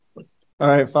All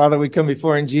right, Father, we come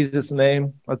before in Jesus'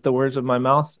 name. Let the words of my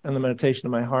mouth and the meditation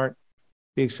of my heart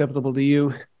be acceptable to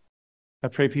you. I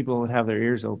pray people would have their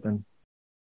ears open.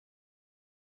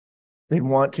 They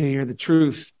want to hear the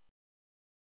truth.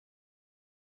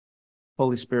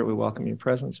 Holy Spirit, we welcome your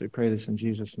presence. We pray this in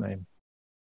Jesus' name.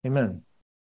 Amen.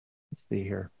 Let's see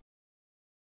here.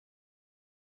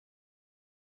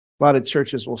 A lot of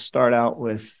churches will start out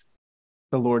with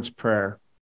the Lord's Prayer.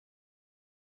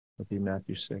 It'll be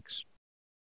Matthew 6.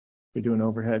 We do an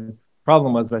overhead.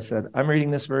 Problem was, I said, I'm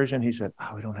reading this version. He said,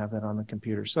 we don't have that on the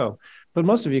computer. But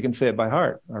most of you can say it by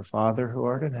heart. Our Father who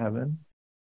art in heaven,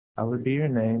 hallowed be your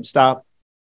name. Stop.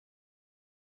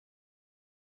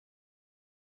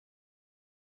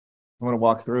 I want to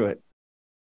walk through it.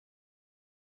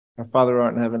 Our Father who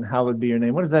art in heaven, hallowed be your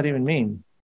name. What does that even mean?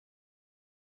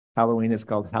 Halloween is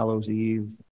called Hallows Eve.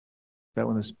 Is that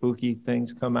when the spooky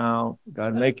things come out?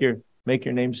 God, make your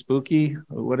name spooky?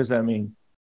 What does that mean?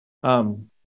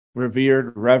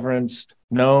 Revered, reverenced,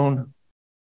 known,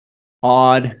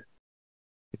 awed,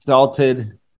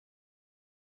 exalted,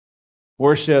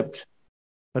 worshipped.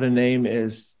 But a name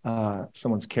is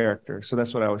someone's character. So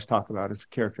that's what I always talk about. It's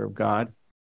the character of God.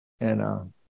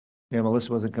 And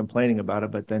Melissa wasn't complaining about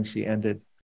it, but then she ended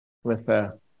with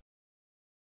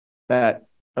that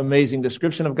amazing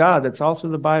description of God that's all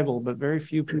through the Bible, but very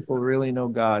few people really know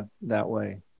God that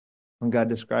way. When God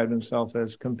described himself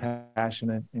as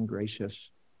compassionate and gracious.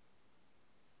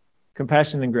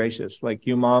 Compassionate and gracious. Like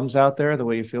you moms out there, the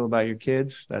way you feel about your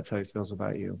kids, that's how he feels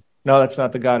about you. No, that's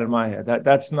not the God in my head.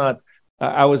 That's not,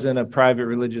 I was in a private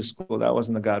religious school. That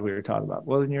wasn't the God we were taught about.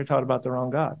 Well, then you're taught about the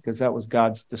wrong God, because that was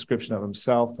God's description of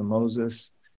himself to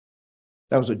Moses.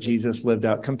 That was what Jesus lived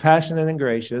out. Compassionate and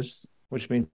gracious, which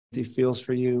means he feels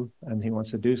for you and he wants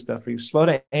to do stuff for you. Slow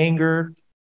to anger.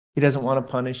 He doesn't want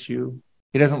to punish you.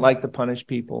 He doesn't like to punish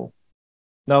people.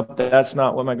 Nope, that's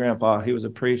not what my grandpa, he was a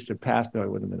priest or pastor. I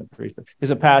wouldn't have been a priest. He's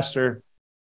a pastor.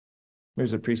 He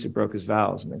was a priest who broke his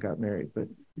vows and then got married, but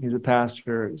he's a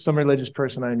pastor. Some religious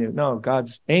person I knew. No,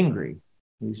 God's angry.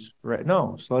 He's right.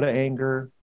 No, slow to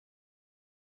anger,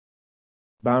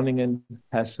 abounding in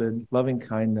hesed, loving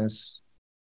kindness,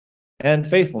 and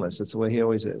faithfulness. That's the way he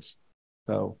always is.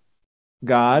 So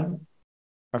God,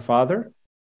 our Father,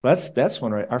 that's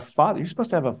one, right? Our Father, you're supposed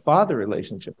to have a father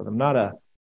relationship with him, not a,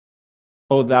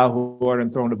 oh, thou who art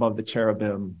enthroned above the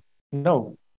cherubim.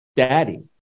 No, Daddy.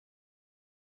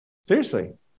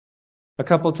 Seriously. A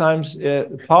couple of times,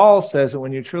 Paul says that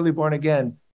when you're truly born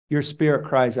again, your spirit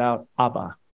cries out,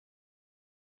 Abba,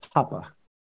 Papa.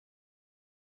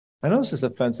 I know this is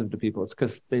offensive to people. It's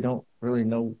because they don't really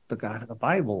know the God of the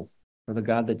Bible or the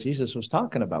God that Jesus was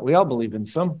talking about. We all believe in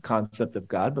some concept of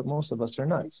God, but most of us are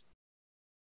nuts.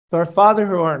 So our Father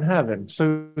who art in heaven.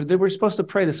 So we're supposed to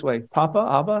pray this way. Papa,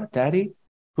 Abba, Daddy,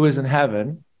 who is in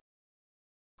heaven.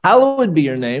 Hallowed be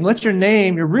your name. Let your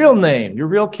name, your real name, your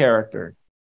real character,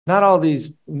 not all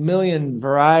these million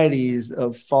varieties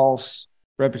of false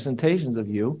representations of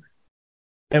you.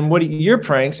 And what you're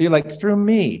praying, so you're like, through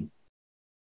me,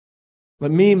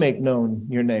 let me make known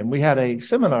your name. We had a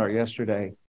seminar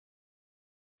yesterday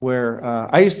where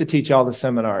I used to teach all the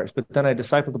seminars, but then I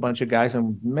discipled a bunch of guys,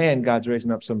 and man, God's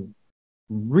raising up some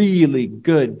really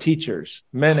good teachers,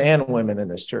 men and women in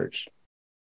this church.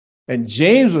 And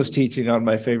James was teaching on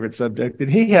my favorite subject,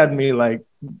 and he had me like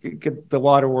get the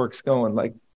waterworks going,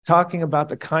 like talking about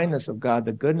the kindness of God,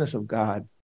 the goodness of God.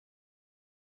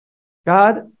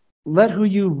 God, let who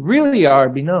you really are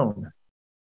be known.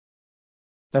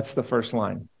 That's the first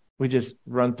line. We just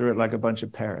run through it like a bunch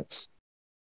of parrots.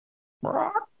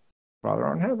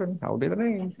 Father in heaven, hallowed be the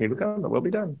name. Here we come, the will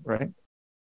be done, right?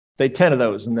 Say 10 of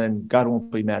those, and then God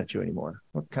won't be mad at you anymore.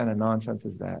 What kind of nonsense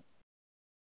is that?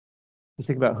 You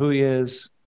think about who he is.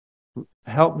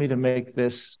 Help me to make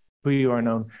this who you are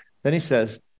known. Then he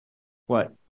says,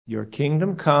 what? Your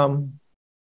kingdom come,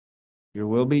 your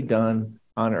will be done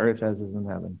on earth as is in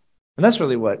heaven. And that's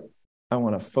really what I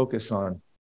want to focus on,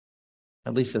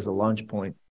 at least as a launch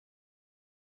point.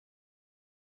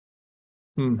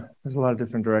 There's a lot of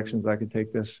different directions I could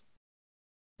take this.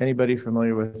 Anybody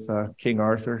familiar with King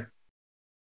Arthur,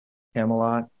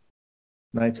 Camelot,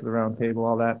 Knights of the Round Table,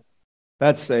 all that?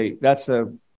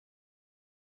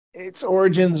 Its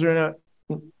origins are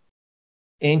in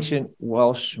ancient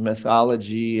Welsh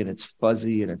mythology, and it's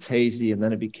fuzzy and it's hazy, and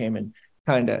then it became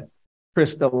kind of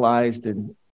crystallized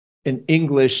in an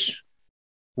English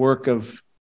work of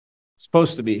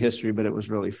supposed to be history, but it was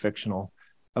really fictional,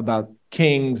 about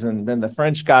kings, and then the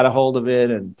French got a hold of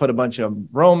it and put a bunch of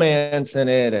romance in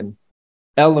it and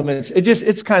elements.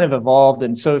 It's kind of evolved.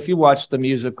 And so if you watch the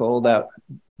musical that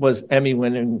was Emmy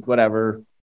winning, whatever,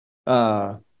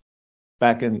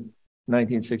 back in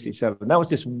 1967. That was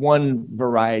just one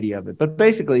variety of it. But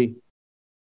basically,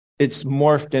 it's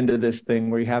morphed into this thing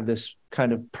where you have this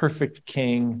kind of perfect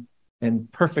king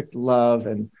and perfect love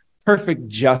and perfect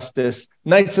justice.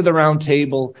 Knights of the Round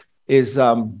Table is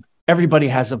everybody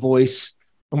has a voice,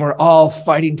 and we're all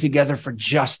fighting together for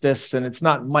justice. And it's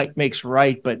not might makes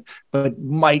right, but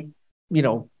might,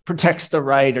 protects the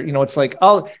right. Or, it's like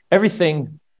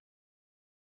everything.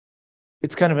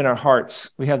 It's kind of in our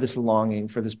hearts. We have this longing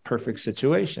for this perfect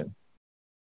situation.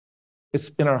 It's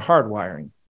in our hardwiring.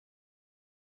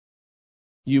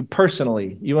 You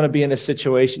personally, you want to be in a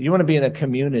situation, you want to be in a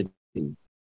community.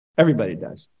 Everybody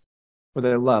does. Where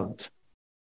they're loved.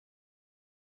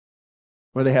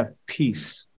 Where they have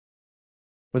peace.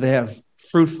 Where they have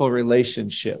fruitful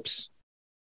relationships.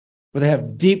 Where they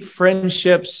have deep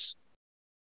friendships.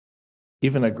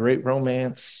 Even a great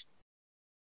romance.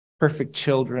 Perfect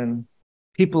children.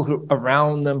 People who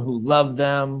around them who love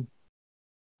them.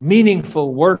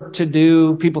 Meaningful work to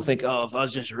do. People think, oh, if I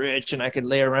was just rich and I could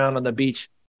lay around on the beach,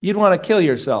 you'd want to kill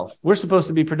yourself. We're supposed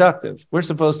to be productive. We're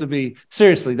supposed to be,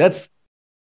 seriously,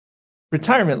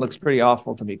 retirement looks pretty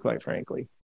awful to me, quite frankly.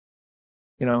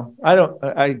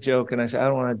 I joke and I say, I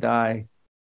don't want to die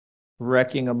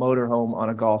wrecking a motorhome on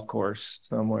a golf course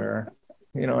somewhere,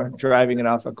 or driving it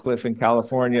off a cliff in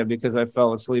California because I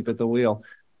fell asleep at the wheel.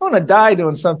 I want to die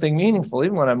doing something meaningful,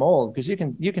 even when I'm old, because you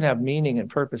can have meaning and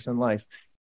purpose in life.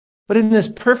 But in this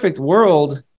perfect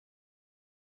world,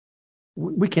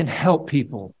 we can help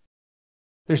people.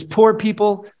 There's poor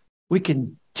people. We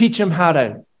can teach them how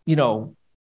to,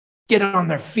 get on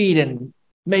their feet and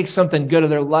make something good of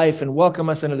their life and welcome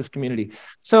us into this community.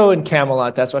 So in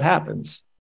Camelot, that's what happens.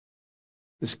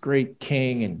 This great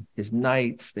king and his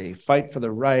knights, they fight for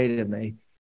the right and they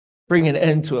bring an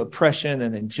end to oppression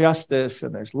and injustice,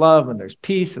 and there's love and there's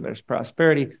peace and there's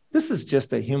prosperity. This is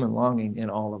just a human longing in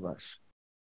all of us.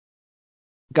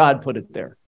 God put it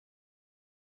there.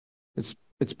 It's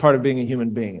part of being a human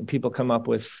being, and people come up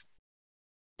with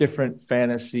different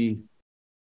fantasy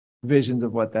visions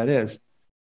of what that is.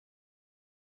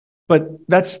 But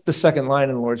that's the second line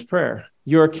in the Lord's Prayer.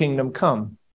 Your kingdom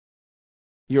come,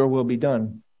 your will be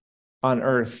done on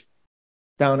earth,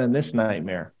 down in this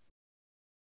nightmare,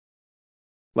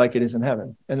 like it is in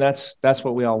heaven. And that's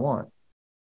what we all want.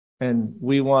 And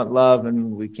we want love,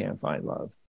 and we can't find love.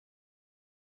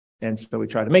 And so we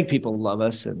try to make people love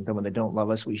us, and then when they don't love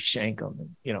us, we shank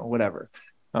them, and, whatever.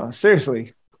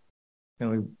 Seriously,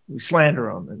 we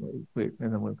slander them, and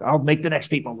then I'll make the next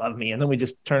people love me, and then we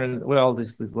just turn into all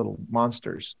these little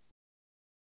monsters.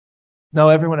 No,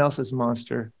 everyone else is a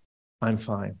monster. I'm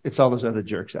fine. It's all those other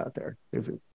jerks out there.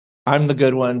 I'm the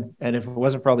good one, and if it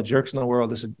wasn't for all the jerks in the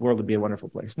world, this world would be a wonderful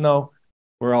place. No,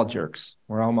 we're all jerks.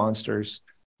 We're all monsters.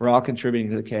 We're all contributing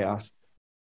to the chaos.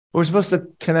 We're supposed to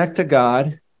connect to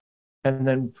God and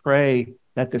then pray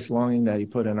that this longing that he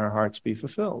put in our hearts be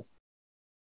fulfilled.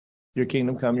 Your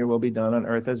kingdom come, your will be done on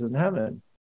earth as in heaven.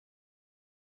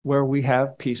 Where we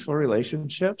have peaceful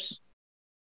relationships,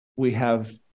 we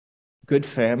have good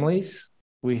families,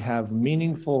 we have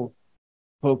meaningful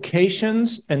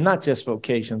vocations, and not just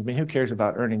vocations. I mean, who cares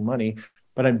about earning money?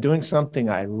 But I'm doing something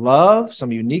I love,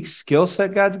 some unique skill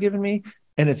set God's given me,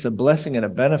 and it's a blessing and a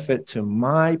benefit to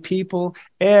my people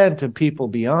and to people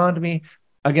beyond me.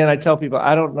 Again, I tell people,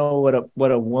 I don't know what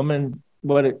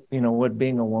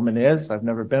being a woman is. I've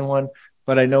never been one,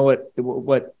 but I know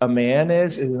what a man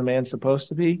is. Is a man supposed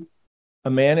to be?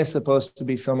 A man is supposed to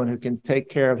be someone who can take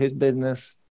care of his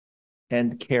business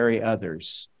and carry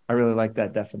others. I really like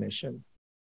that definition.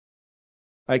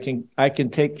 I can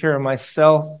take care of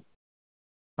myself.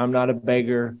 I'm not a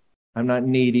beggar. I'm not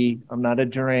needy. I'm not a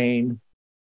drain.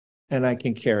 And I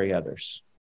can carry others.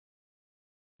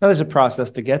 Now, there's a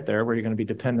process to get there where you're going to be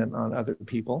dependent on other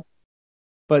people.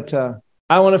 But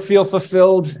I want to feel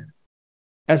fulfilled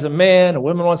as a man. A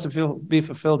woman wants to be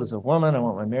fulfilled as a woman. I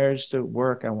want my marriage to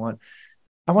work. I want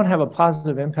to have a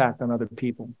positive impact on other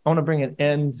people. I want to bring an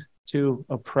end to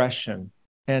oppression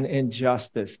and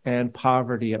injustice and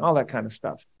poverty and all that kind of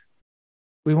stuff.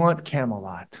 We want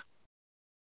Camelot.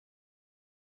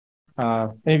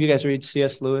 Any of you guys read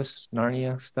C.S. Lewis,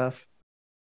 Narnia stuff?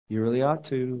 You really ought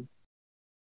to.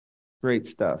 Great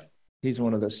stuff. He's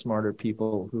one of the smarter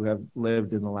people who have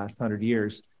lived in the last 100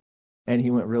 years. And he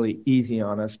went really easy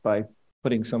on us by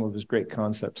putting some of his great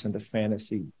concepts into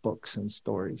fantasy books and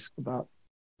stories about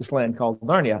this land called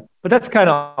Narnia. But that's kind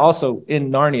of also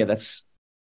in Narnia, that's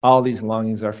all these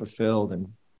longings are fulfilled. And,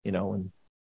 and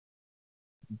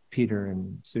Peter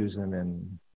and Susan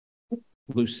and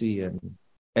Lucy and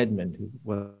Edmund, who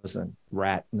was a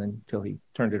rat, and then until he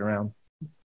turned it around.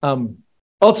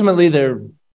 Ultimately, they're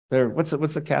what's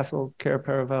the castle,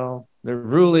 Carapavel? They're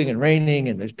ruling and reigning,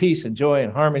 and there's peace and joy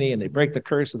and harmony, and they break the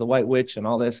curse of the White Witch and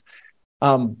all this.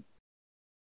 So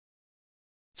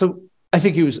I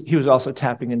think he was also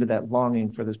tapping into that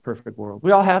longing for this perfect world.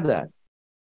 We all have that.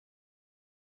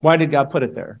 Why did God put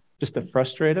it there? Just to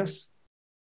frustrate us?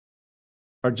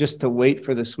 Or just to wait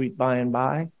for the sweet by and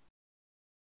by?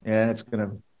 Yeah, it's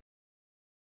gonna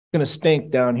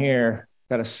stink down here.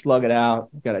 Got to slug it out.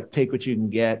 Got to take what you can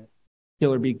get.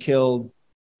 Kill or be killed.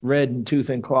 Red in tooth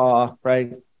and claw,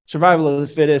 right? Survival of the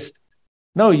fittest.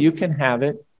 No, you can have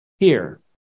it here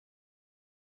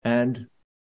and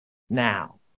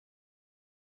now.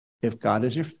 If God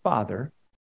is your Father,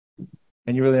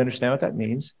 and you really understand what that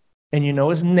means, and you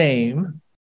know his name,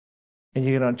 and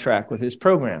you get on track with his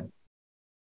program.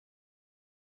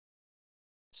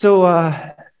 So,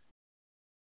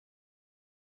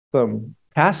 some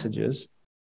passages.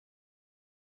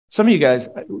 Some of you guys,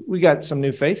 we got some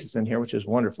new faces in here, which is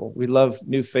wonderful. We love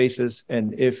new faces,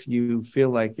 and if you feel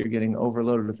like you're getting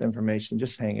overloaded with information,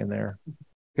 just hang in there,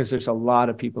 because there's a lot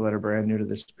of people that are brand new to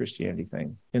this Christianity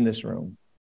thing in this room.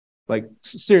 Like,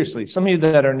 seriously, some of you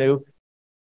that are new,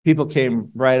 people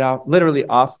came right off, literally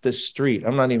off the street.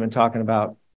 I'm not even talking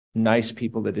about nice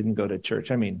people that didn't go to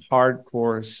church. I mean,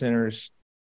 hardcore sinners.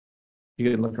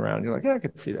 You can look around, you're like, yeah, I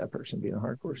could see that person being a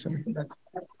hardcore sinner.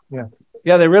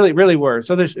 Yeah, they really, really were.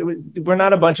 So we're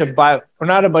not a bunch of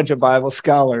Bible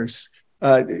scholars,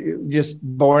 just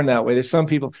born that way. There's some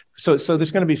people. So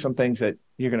there's going to be some things that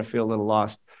you're going to feel a little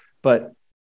lost. But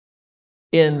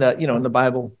in the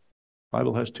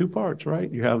Bible has two parts,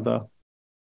 right? You have the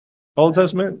Old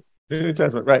Testament, the New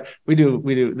Testament, right? We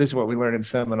do. This is what we learn in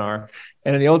seminar.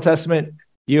 And in the Old Testament,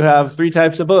 you have three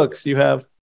types of books. You have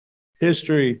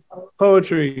history,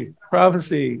 poetry,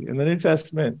 prophecy. In the New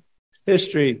Testament,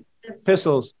 history,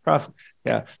 epistles, prophecy.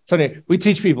 Yeah. So anyway, we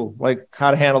teach people like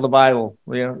how to handle the Bible.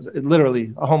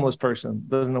 Literally, a homeless person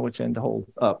doesn't know which end to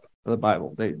hold up the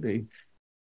Bible.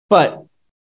 But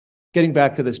getting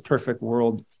back to this perfect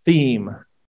world theme.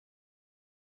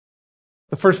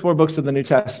 The first four books of the New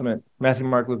Testament, Matthew,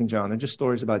 Mark, Luke, and John, are just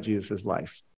stories about Jesus'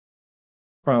 life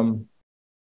from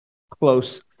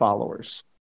close followers.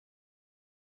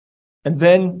 And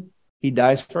then he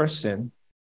dies for our sin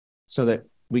so that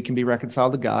we can be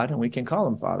reconciled to God and we can call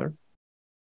him Father.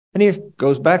 And he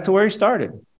goes back to where he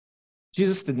started.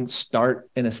 Jesus didn't start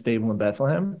in a stable in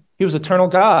Bethlehem. He was eternal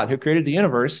God who created the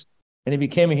universe, and he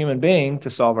became a human being to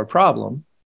solve our problem.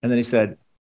 And then he said,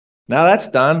 now that's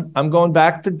done. I'm going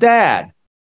back to Dad.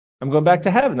 I'm going back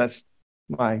to heaven. That's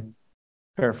my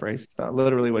paraphrase. It's not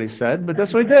literally what he said, but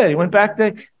that's what he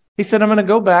did. He said, I'm going to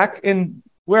go back in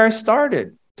where I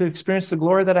started to experience the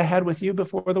glory that I had with you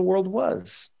before the world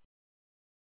was.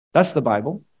 That's the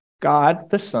Bible. God,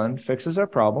 the Son, fixes our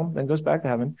problem, then goes back to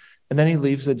heaven, and then he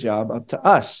leaves the job up to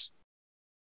us.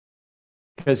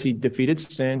 Because he defeated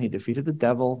sin, he defeated the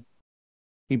devil,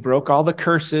 he broke all the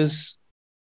curses,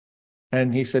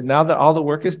 and he said, now that all the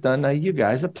work is done, now you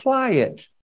guys apply it.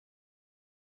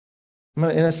 In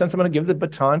a sense, I'm going to give the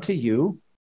baton to you.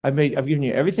 I've given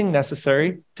you everything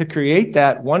necessary to create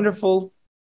that wonderful,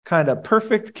 kind of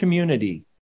perfect community.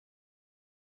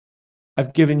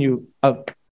 I've given you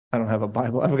I don't have a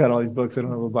Bible. I've got all these books. I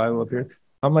don't have a Bible up here.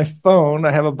 On my phone,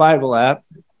 I have a Bible app.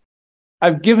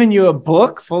 I've given you a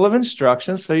book full of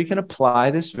instructions so you can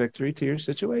apply this victory to your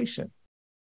situation.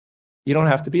 You don't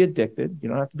have to be addicted. You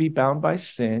don't have to be bound by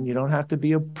sin. You don't have to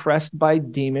be oppressed by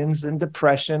demons and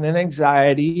depression and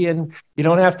anxiety. And you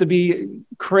don't have to be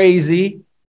crazy.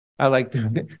 I like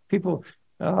people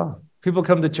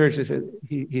come to church and say,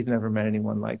 he's never met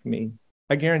anyone like me.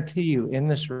 I guarantee you, in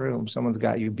this room, someone's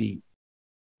got you beat.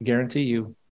 I guarantee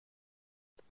you.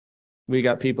 We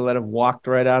got people that have walked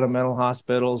right out of mental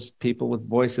hospitals, people with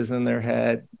voices in their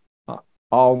head,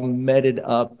 all meted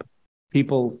up,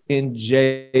 people in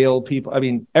jail,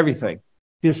 everything.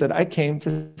 He said, I came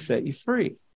to set you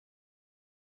free.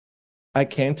 I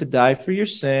came to die for your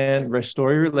sin,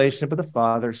 restore your relationship with the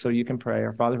Father so you can pray,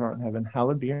 our Father who art in heaven,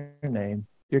 hallowed be your name.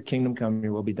 Your kingdom come,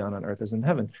 your will be done on earth as in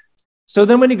heaven. So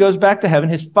then when he goes back to heaven,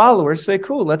 his followers say,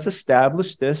 cool, let's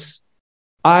establish this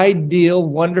ideal,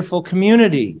 wonderful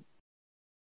community.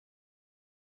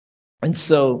 And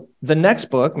so the next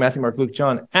book, Matthew, Mark, Luke,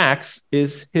 John, Acts,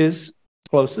 is his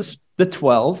closest, the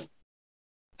 12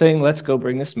 thing. Let's go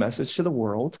bring this message to the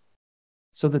world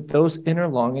so that those inner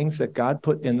longings that God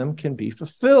put in them can be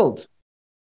fulfilled.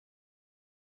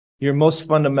 Your most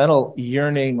fundamental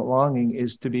yearning, longing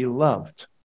is to be loved.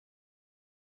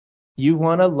 You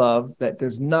want a love that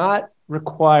does not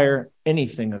require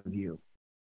anything of you.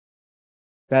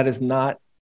 That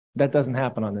doesn't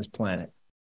happen on this planet.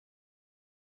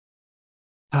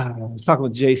 I was talking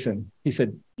with Jason. He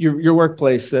said, your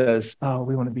workplace says, oh,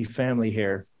 we want to be family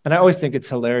here. And I always think it's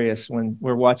hilarious when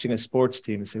we're watching a sports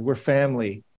team and say, we're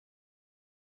family.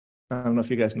 I don't know if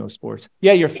you guys know sports.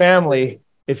 Yeah, you're family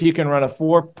if you can run a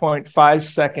 4.5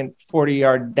 second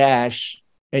 40-yard dash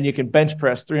and you can bench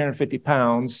press 350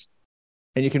 pounds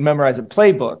and you can memorize a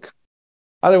playbook.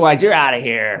 Otherwise, you're out of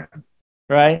here,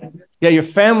 right? Yeah, your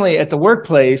family at the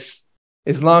workplace,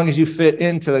 as long as you fit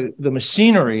into the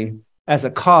machinery as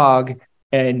a cog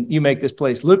and you make this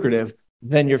place lucrative,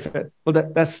 then you're fit. Well,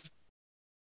 that's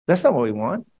not what we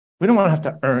want. We don't want to have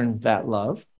to earn that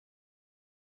love.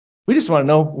 We just want to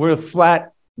know we're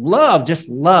flat love, just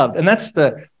loved. And that's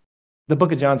the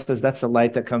book of John says that's the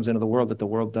light that comes into the world that the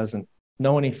world doesn't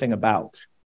know anything about.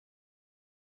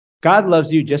 God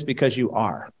loves you just because you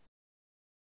are.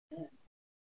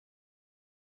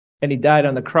 And he died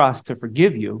on the cross to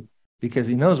forgive you because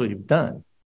he knows what you've done.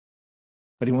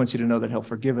 But he wants you to know that he'll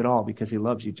forgive it all because he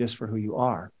loves you just for who you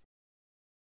are.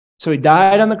 So he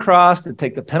died on the cross to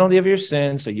take the penalty of your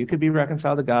sin so you could be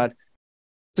reconciled to God.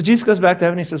 So Jesus goes back to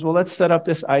heaven. He says, well, let's set up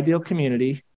this ideal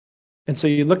community. And so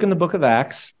you look in the book of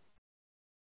Acts,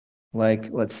 like,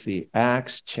 let's see,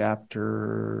 Acts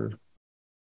chapter,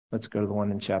 let's go to the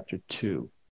one in chapter 2.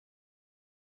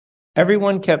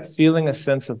 Everyone kept feeling a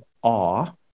sense of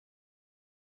awe.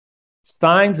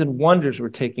 Signs and wonders were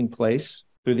taking place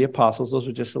through the apostles. Those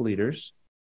were just the leaders.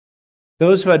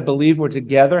 Those who had believed were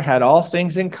together, had all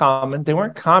things in common. They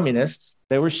weren't communists.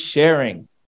 They were sharing.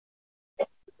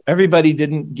 Everybody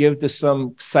didn't give to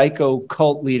some psycho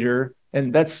cult leader.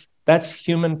 And that's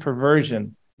human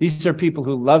perversion. These are people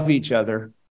who love each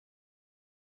other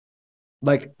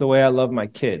like the way I love my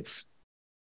kids.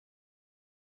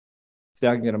 See,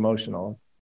 I can get emotional.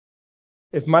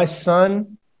 If my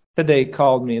son today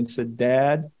called me and said,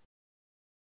 Dad,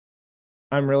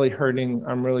 I'm really hurting.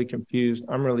 I'm really confused.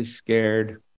 I'm really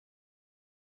scared.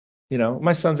 You know,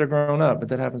 my sons are grown up, but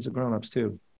that happens to grown-ups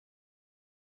too.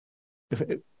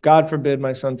 If God forbid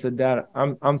my son said, Dad,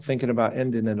 I'm thinking about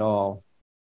ending it all,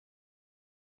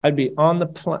 I'd be on the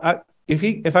plane.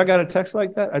 If I got a text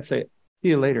like that, I'd say, see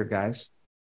you later, guys.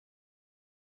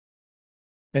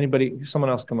 Someone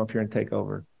else come up here and take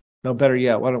over. No, better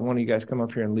yet, why don't one of you guys come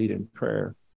up here and lead in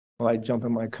prayer while I jump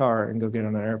in my car and go get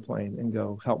on an airplane and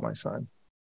go help my son.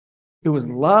 It was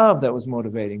love that was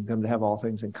motivating them to have all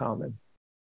things in common.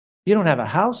 You don't have a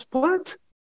house? What?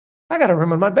 I got a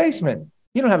room in my basement.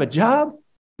 You don't have a job?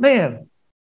 Man,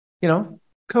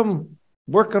 come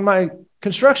work on my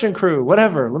construction crew,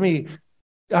 whatever. I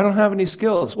don't have any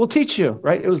skills. We'll teach you,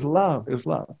 right? It was love. It was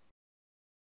love.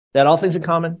 They had all things in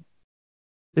common.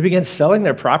 They began selling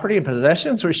their property and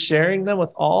possessions or sharing them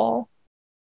with all.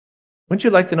 Wouldn't you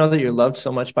like to know that you're loved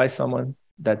so much by someone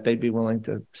that they'd be willing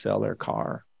to sell their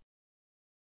car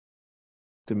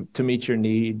to meet your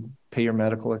need, pay your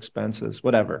medical expenses,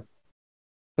 whatever?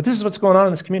 But this is what's going on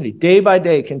in this community. Day by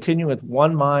day, continue with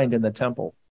one mind in the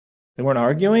temple. They weren't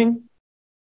arguing,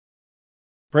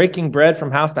 breaking bread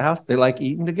from house to house. They like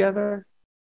eating together.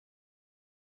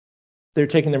 They're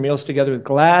taking their meals together with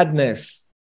gladness.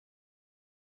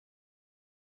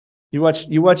 You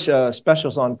watch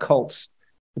specials on cults.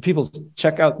 The people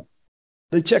check out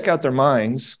their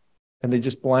minds and they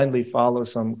just blindly follow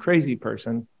some crazy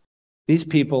person. These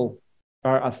people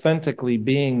are authentically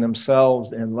being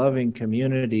themselves in loving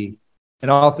community. And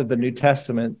all through the New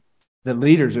Testament, the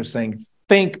leaders are saying,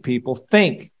 think, people,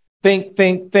 think.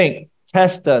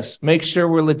 Test us. Make sure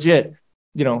we're legit.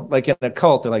 Like in a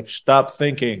cult, they're like, stop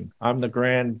thinking. I'm the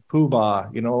grand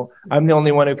poobah. I'm the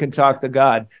only one who can talk to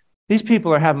God. These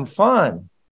people are having fun.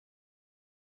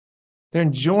 They're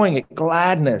enjoying it.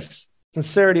 Gladness,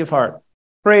 sincerity of heart,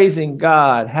 praising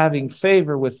God, having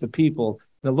favor with the people.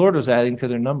 The Lord was adding to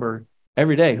their number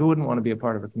every day. Who wouldn't want to be a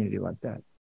part of a community like that?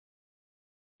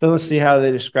 So let's see how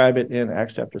they describe it in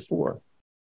Acts chapter 4.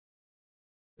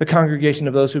 The congregation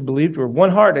of those who believed were one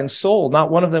heart and soul.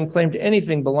 Not one of them claimed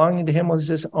anything belonging to him was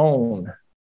his own,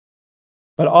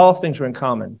 but all things were in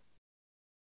common.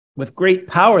 With great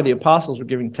power, the apostles were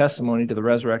giving testimony to the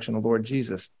resurrection of the Lord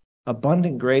Jesus.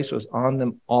 Abundant grace was on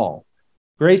them all.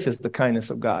 Grace is the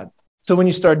kindness of God. So when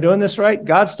you start doing this right,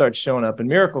 God starts showing up and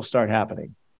miracles start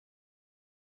happening.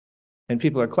 And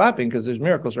people are clapping because there's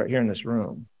miracles right here in this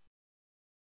room.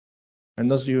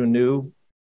 And those of you who knew,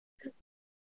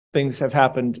 things have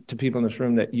happened to people in this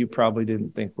room that you probably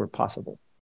didn't think were possible.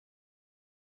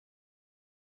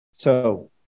 So,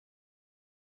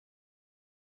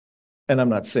 and I'm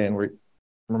not saying we're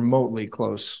remotely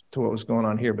close to what was going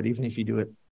on here, but even if you do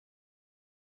it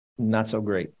not so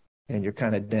great, and you're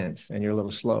kind of dense, and you're a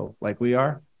little slow, like we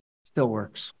are, still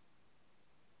works.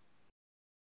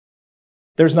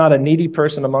 There's not a needy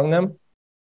person among them.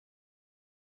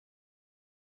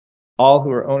 All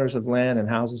who are owners of land and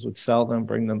houses would sell them,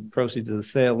 bring them proceeds of the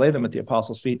sale, lay them at the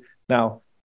apostles' feet. Now,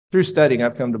 through studying,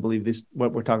 I've come to believe this,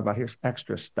 what we're talking about here is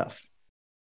extra stuff.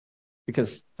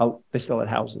 Because they still had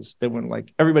houses. They weren't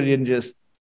like, everybody didn't just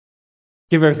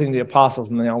give everything to the apostles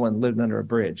and they all went and lived under a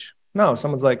bridge. No,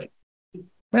 someone's like,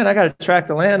 man, I got a tract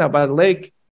of land out by the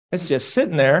lake. It's just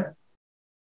sitting there.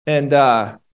 And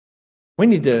we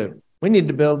need to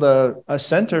build a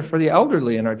center for the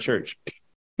elderly in our church.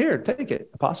 Here, take it,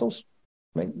 apostles.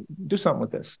 Do something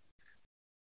with this.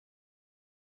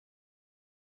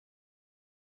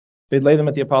 They'd lay them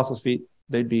at the apostles' feet.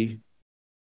 They'd be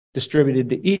distributed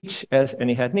to each as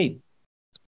any had need.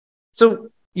 So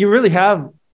you really have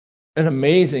an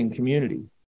amazing community.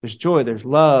 There's joy, there's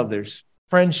love, there's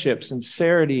friendship,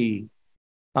 sincerity.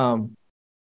 And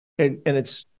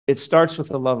it starts with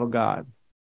the love of God,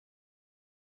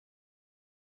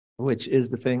 which is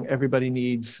the thing everybody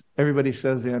needs. Everybody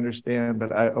says they understand,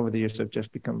 but over the years, I've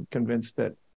just become convinced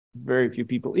that very few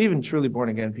people, even truly born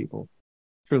again people,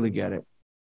 truly get it.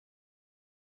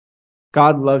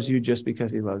 God loves you just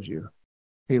because he loves you.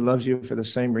 He loves you for the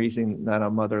same reason that a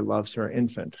mother loves her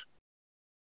infant.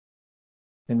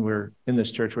 And we're in this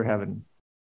church, we're having,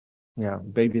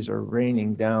 babies are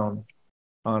raining down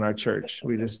on our church.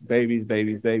 We just,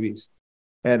 babies.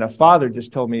 And a father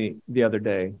just told me the other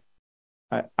day,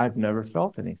 I've never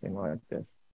felt anything like this.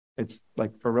 It's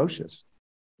like ferocious,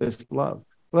 this love.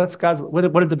 Well, that's God's, what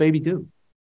did the baby do?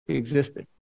 He existed.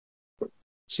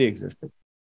 She existed.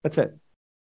 That's it.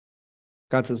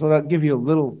 God says, well, I'll give you a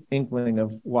little inkling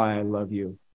of why I love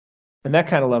you. And that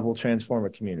kind of love will transform a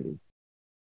community.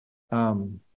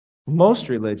 Most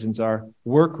religions are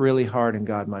work really hard and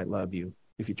God might love you.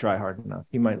 If you try hard enough,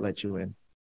 he might let you in.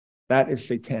 That is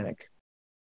satanic.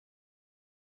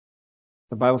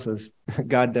 The Bible says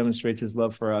God demonstrates his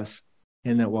love for us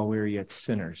in that while we were yet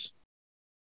sinners,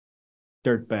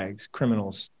 dirtbags,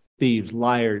 criminals, thieves,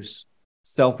 liars,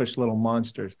 selfish little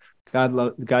monsters,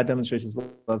 God demonstrates his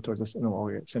love towards us in that while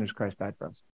we were yet sinners, Christ died for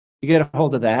us. You get a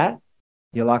hold of that,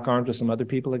 you lock arms with some other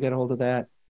people that get a hold of that,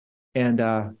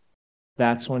 and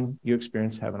that's when you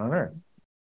experience heaven on earth.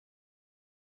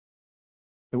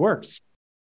 It works.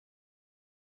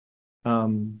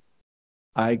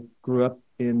 I grew up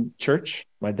in church.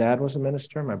 My dad was a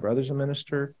minister. My brother's a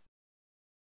minister.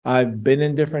 I've been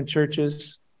in different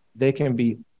churches. They can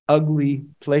be ugly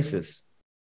places.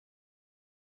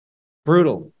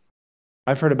 Brutal.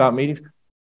 I've heard about meetings.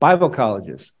 Bible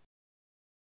colleges.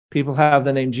 People have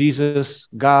the name Jesus,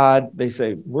 God. They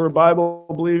say, we're Bible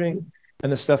believing.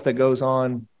 And the stuff that goes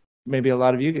on, maybe a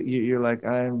lot of you're like,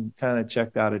 I'm kind of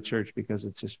checked out of church because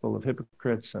it's just full of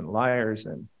hypocrites and liars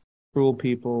and cruel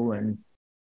people. And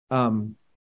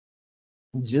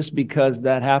just because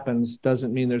that happens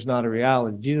doesn't mean there's not a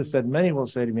reality. Jesus said, many will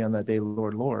say to me on that day,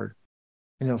 Lord, Lord.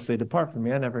 And he'll say, depart from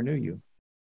me, I never knew you.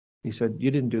 He said, you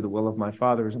didn't do the will of my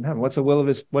Father who's in heaven. What's the will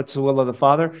of the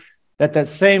Father? That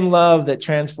same love that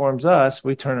transforms us,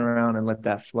 we turn around and let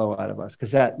that flow out of us.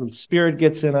 Because that spirit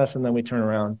gets in us and then we turn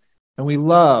around and we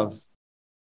love.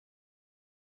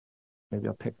 Maybe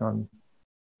I'll pick on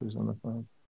who's on the phone.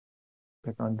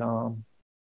 Pick on Dom.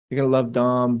 You're going to love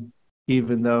Dom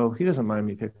even though he doesn't mind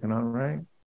me picking on him, right?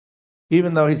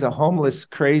 Even though he's a homeless,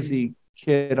 crazy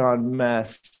kid on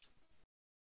meth.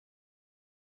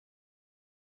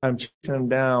 I'm chasing him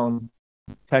down,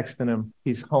 texting him,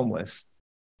 he's homeless.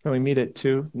 Can we meet at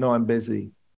 2? No, I'm busy.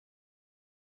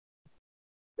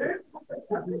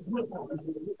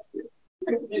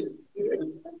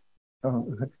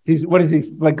 What is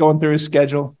he like going through his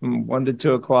schedule? 1 to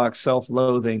 2 o'clock,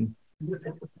 self-loathing.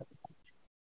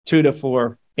 2 to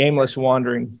 4, aimless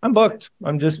wandering. I'm booked.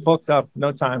 I'm just booked up.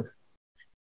 No time.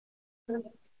 But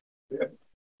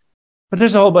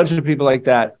there's a whole bunch of people like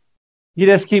that. You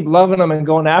just keep loving them and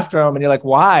going after them. And you're like,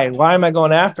 why? Why am I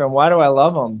going after them? Why do I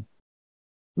love them?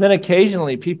 And then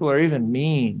occasionally people are even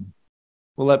mean.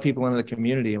 We'll let people into the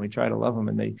community and we try to love them.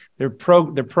 And they're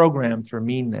programmed for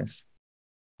meanness.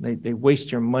 They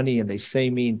waste your money and they say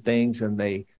mean things and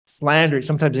they slander.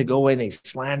 Sometimes they go away and they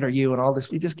slander you and all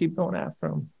this. You just keep going after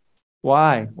them.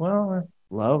 Why?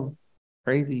 Well,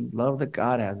 crazy love that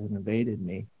God has invaded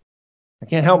me. I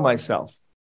can't help myself.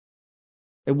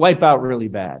 They wipe out really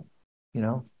bad.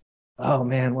 Oh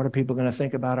man, what are people going to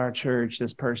think about our church?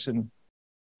 This person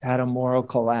had a moral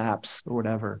collapse or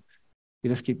whatever. You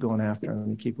just keep going after them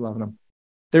and you keep loving them.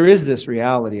 There is this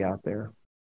reality out there.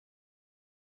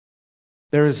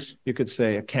 There's, you could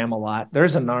say, a Camelot.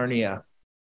 There's a Narnia.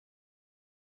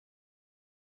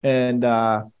 And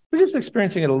we're just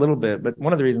experiencing it a little bit. But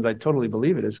one of the reasons I totally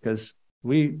believe it is because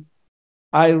we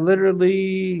I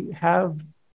literally have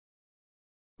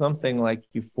something like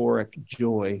euphoric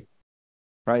joy,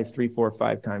 probably 3, 4,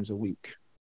 5 times a week,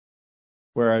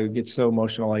 where I get so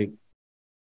emotional. Like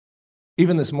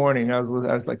even this morning, I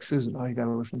was like, Susan, oh, you got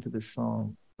to listen to this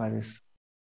song by this,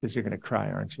 because you're going to cry,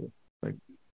 aren't you? Like,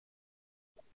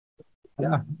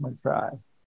 yeah, I'm going to cry.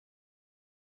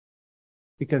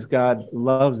 Because God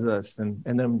loves us, and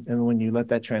when you let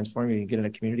that transform you, you get in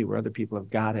a community where other people have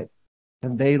got it,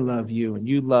 and they love you, and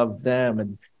you love them,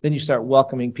 and then you start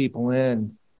welcoming people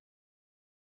in.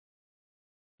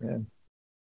 And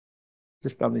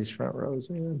just on these front rows,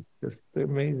 man, just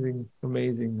amazing,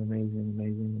 amazing, amazing,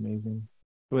 amazing, amazing.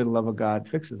 The way the love of God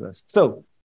fixes us. So,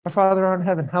 our Father art in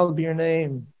heaven, hallowed be your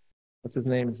name. What's his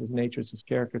name? It's his nature, it's his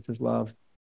character, it's his love.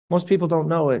 Most people don't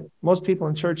know it. Most people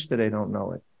in church today don't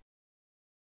know it.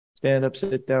 Stand up,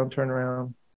 sit down, turn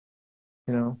around,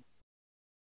 you know.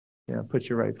 Put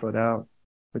your right foot out,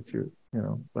 put your,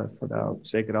 left foot out,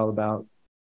 shake it all about,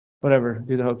 whatever,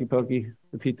 do the hokey pokey,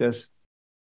 repeat this.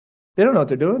 They don't know what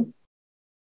they're doing.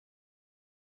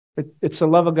 It's the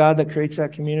love of God that creates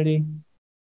that community.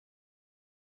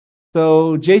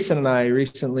 So Jason and I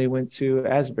recently went to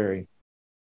Asbury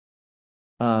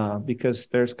because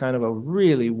there's kind of a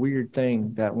really weird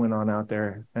thing that went on out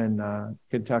there in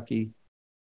Kentucky,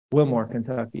 Wilmore,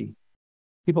 Kentucky.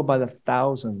 People by the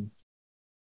thousands.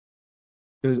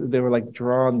 They were like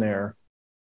drawn there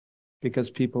because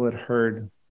people had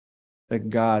heard that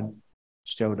God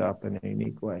showed up in a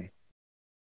unique way.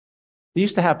 It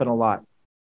used to happen a lot.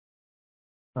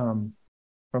 From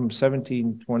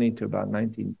 1720 to about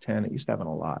 1910, it used to happen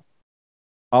a lot.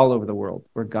 All over the world,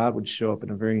 where God would show up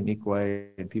in a very unique way,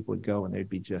 and people would go and they'd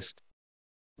be just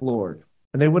floored.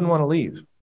 And they wouldn't want to leave.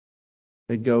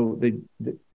 They'd go,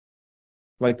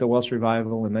 like the Welsh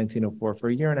Revival in 1904, for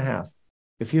a year and a half.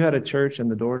 If you had a church and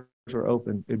the doors were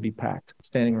open, it'd be packed,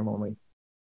 standing room only.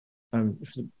 If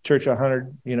it's a church of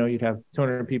 100, you'd have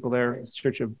 200 people there. It's a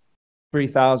church of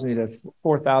 3,000, you'd have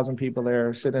 4,000 people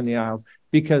there sitting in the aisles,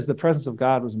 because the presence of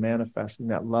God was manifesting,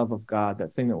 that love of God,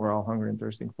 that thing that we're all hungry and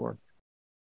thirsting for.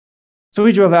 So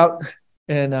we drove out,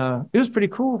 and it was pretty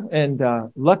cool. And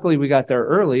luckily, we got there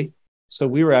early, so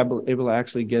we were able to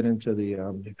actually get into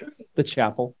the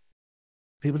chapel.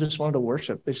 People just wanted to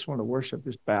worship. They just wanted to worship,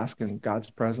 just bask in God's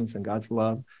presence and God's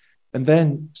love. And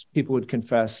then people would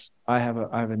confess, I have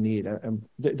a need. And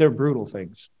they're brutal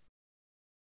things.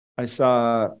 I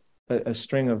saw a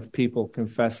string of people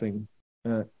confessing,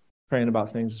 praying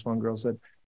about things. This one girl said,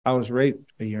 I was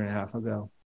raped a year and a half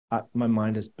ago. My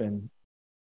mind has been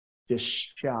just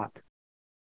shot.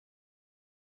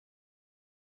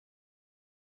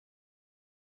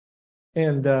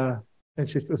 And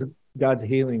she says, God's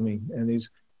healing me.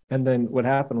 And then what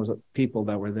happened was that people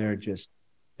that were there, just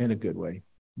in a good way,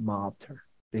 mobbed her.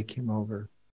 They came over,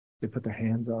 they put their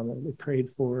hands on her, they prayed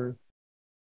for her.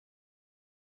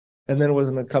 And then it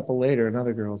wasn't a couple later,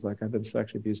 another girl was like, I've been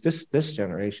sexually abused. This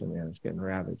generation, man, is getting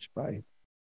ravaged by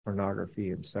pornography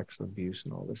and sexual abuse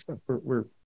and all this stuff.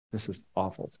 This is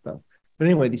awful stuff. But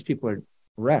anyway, these people are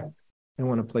wrecked. They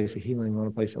want a place of healing, want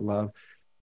a place of love.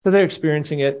 So they're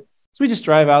experiencing it. So we just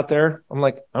drive out there.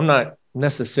 I'm not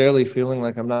necessarily feeling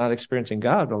like I'm not experiencing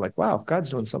God, but I'm like, wow, if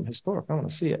God's doing something historic, I want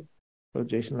to see it. So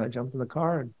Jason and I jumped in the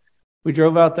car, and we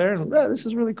drove out there, and this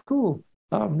is really cool.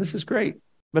 This is great.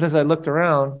 But as I looked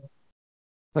around,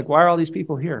 like, why are all these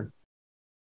people here?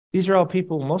 These are all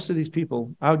people, most of these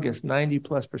people, I would guess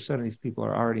 90+% of these people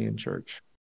are already in church.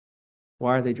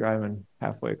 Why are they driving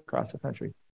halfway across the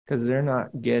country? Because they're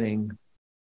not getting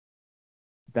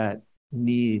that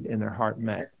need in their heart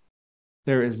met.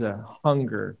 There is a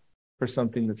hunger for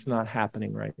something that's not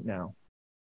happening right now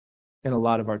in a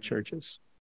lot of our churches.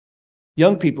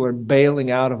 Young people are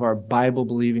bailing out of our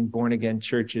Bible-believing, born-again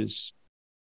churches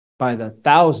by the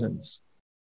thousands.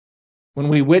 When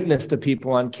we witness to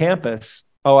people on campus,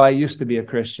 oh, I used to be a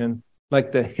Christian,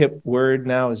 like the hip word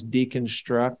now is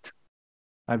deconstruct.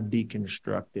 I've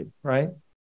deconstructed, right?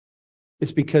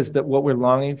 It's because that what we're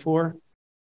longing for,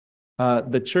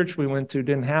 the church we went to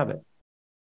didn't have it.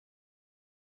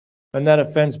 And that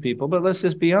offends people, but let's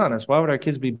just be honest. Why would our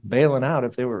kids be bailing out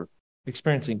if they were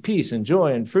experiencing peace and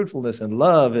joy and fruitfulness and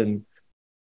love and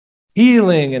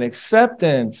healing and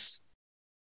acceptance?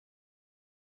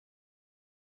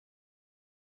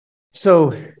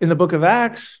 So in the book of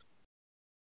Acts,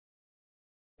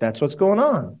 that's what's going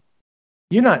on.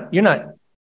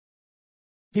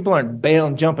 People aren't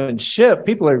bailing, jumping ship.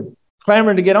 People are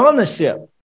clamoring to get on the ship.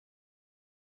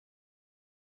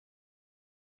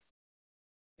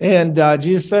 And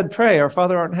Jesus said, pray, our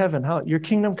Father art in heaven, your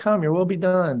kingdom come, your will be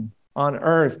done on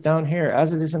earth, down here,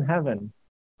 as it is in heaven.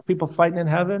 people fighting in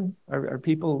heaven? Are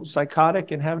people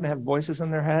psychotic in heaven, have voices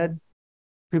in their head?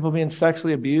 People being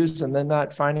sexually abused and then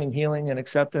not finding healing and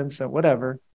acceptance and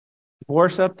whatever.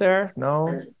 Divorce up there?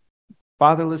 No.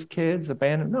 Fatherless kids,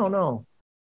 abandoned? No.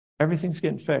 Everything's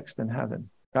getting fixed in heaven.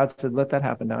 God said, let that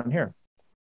happen down here.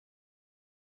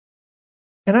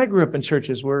 And I grew up in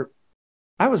churches where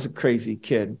I was a crazy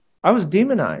kid. I was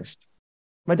demonized.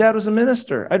 My dad was a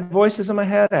minister. I had voices in my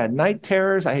head. I had night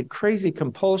terrors. I had crazy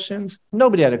compulsions.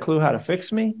 Nobody had a clue how to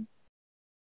fix me.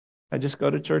 I just go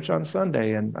to church on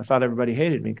Sunday, and I thought everybody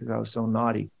hated me because I was so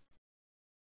naughty.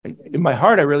 In my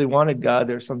heart, I really wanted God.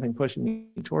 There's something pushing me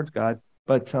towards God,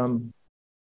 but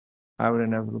I would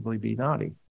inevitably be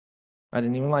naughty. I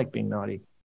didn't even like being naughty.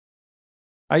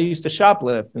 I used to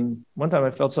shoplift, and one time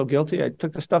I felt so guilty, I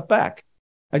took the stuff back.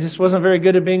 I just wasn't very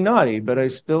good at being naughty, but I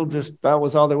still that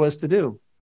was all there was to do.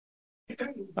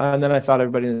 And then I thought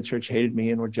everybody in the church hated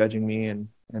me and were judging me,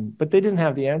 but they didn't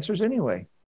have the answers anyway.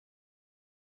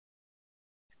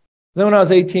 Then when I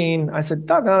was 18, I said,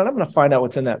 doggone it, I'm going to find out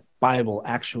what's in that Bible,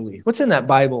 actually. What's in that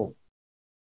Bible?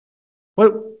 I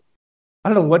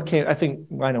don't know what came.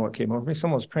 I know what came over me.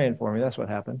 Someone was praying for me. That's what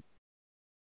happened.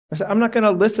 I said, I'm not going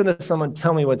to listen to someone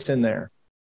tell me what's in there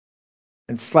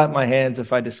and slap my hands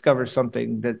if I discover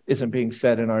something that isn't being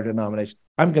said in our denomination.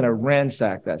 I'm going to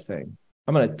ransack that thing.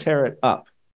 I'm going to tear it up.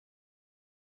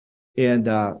 And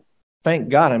thank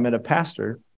God I met a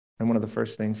pastor, and one of the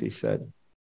first things he said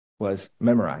was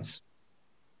memorize.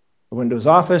 I went to his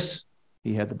office.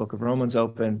 He had the book of Romans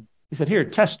open. He said, here,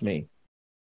 test me.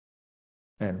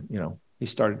 And, he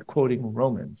started quoting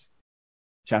Romans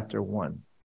chapter 1.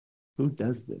 Who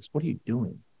does this? What are you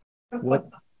doing? What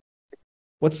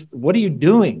are you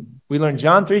doing? We learned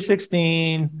John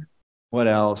 3:16. What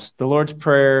else? The Lord's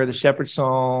Prayer, the Shepherd's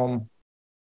Psalm.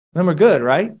 Then we're good,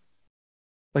 right?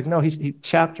 Like, no, he's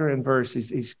chapter and verse.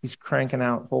 He's cranking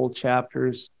out whole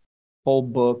chapters, whole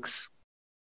books.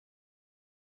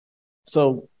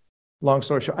 So, long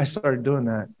story short, I started doing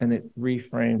that, and it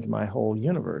reframed my whole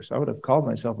universe. I would have called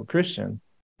myself a Christian.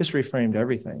 This reframed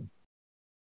everything.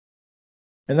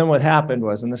 And then what happened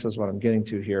was, and this is what I'm getting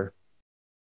to here,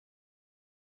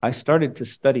 I started to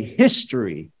study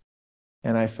history,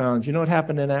 and I found, what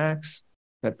happened in Acts?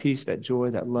 That peace, that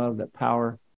joy, that love, that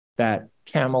power, that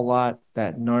Camelot,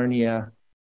 that Narnia,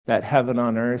 that heaven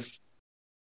on earth.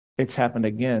 It's happened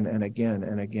again and again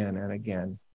and again and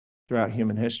again throughout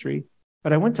human history.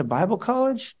 But I went to Bible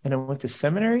college, and I went to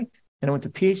seminary, and I went to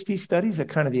PhD studies at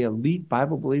kind of the elite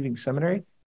Bible-believing seminary.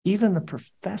 Even the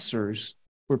professors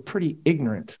were pretty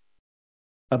ignorant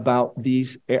about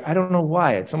these. I don't know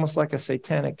why. It's almost like a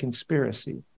satanic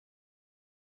conspiracy.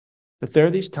 But there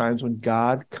are these times when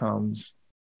God comes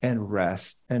and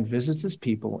rests and visits his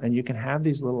people, and you can have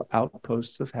these little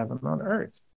outposts of heaven on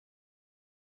earth.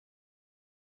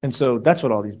 And so that's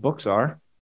what all these books are.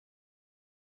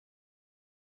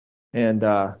 And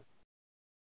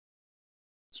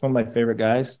it's one of my favorite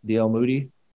guys, D.L. Moody.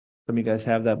 Some of you guys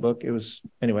have that book.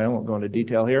 Anyway, I won't go into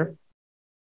detail here.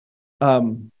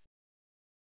 That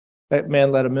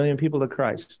man led 1 million people to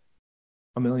Christ.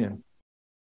 1 million.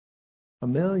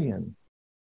 1 million.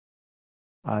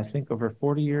 I think over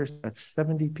 40 years, that's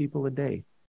 70 people a day.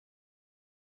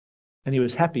 And he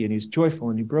was happy and he was joyful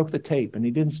and he broke the tape and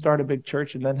he didn't start a big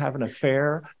church and then have an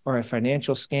affair or a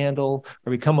financial scandal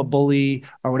or become a bully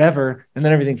or whatever, and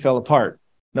then everything fell apart.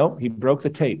 Nope, he broke the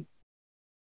tape.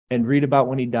 And read about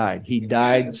when he died. He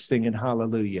died singing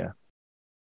hallelujah.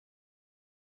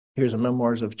 Here's the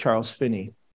memoirs of Charles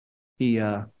Finney. He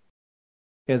has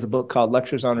a book called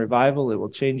Lectures on Revival. It will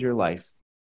change your life.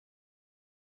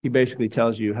 He basically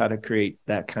tells you how to create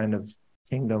that kind of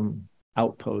kingdom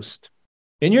outpost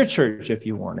in your church if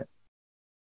you want it.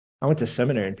 I went to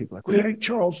seminary and people were like, we hate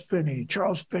Charles Finney.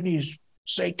 Charles Finney's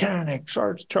satanic.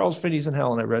 Charles Finney's in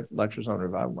hell. And I read Lectures on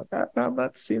Revival. I'm like, I'm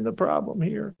not seeing the problem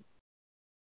here.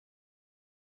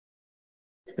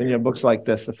 Then you have books like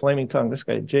this, The Flaming Tongue. This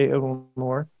guy, J. Owen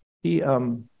Moore, he's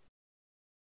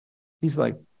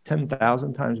like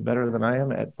 10,000 times better than I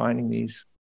am at finding these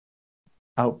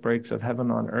outbreaks of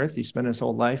heaven on earth. He spent his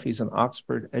whole life. He's an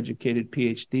Oxford-educated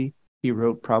PhD. He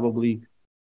wrote probably,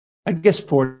 I guess,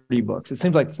 40 books. It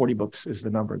seems like 40 books is the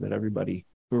number that everybody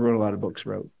who wrote a lot of books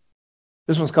wrote.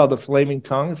 This one's called The Flaming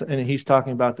Tongues, and he's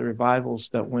talking about the revivals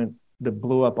that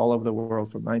blew up all over the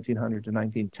world from 1900 to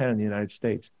 1910 in the United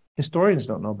States. Historians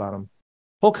don't know about them.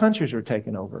 Whole countries were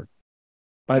taken over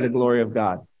by the glory of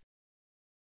God.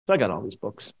 So I got all these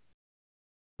books.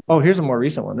 Oh, here's a more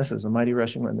recent one. This is a Mighty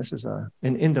Rushing Wind. This is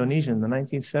in Indonesia in the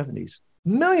 1970s.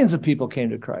 Millions of people came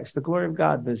to Christ. The glory of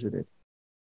God visited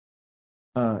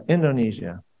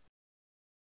Indonesia.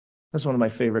 That's one of my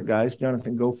favorite guys,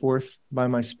 Jonathan Goforth, by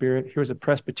my spirit. He was a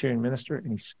Presbyterian minister,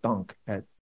 and he stunk at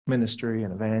ministry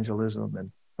and evangelism,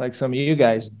 and like some of you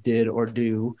guys did or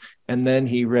do. And then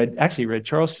he read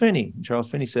Charles Finney. And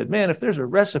Charles Finney said, man, if there's a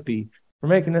recipe for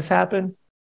making this happen,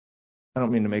 I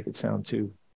don't mean to make it sound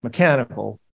too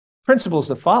mechanical, principles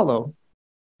to follow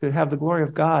to have the glory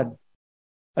of God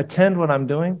attend what I'm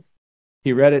doing.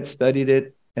 He read it, studied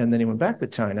it, and then he went back to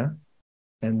China,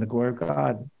 and the glory of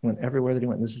God went everywhere that he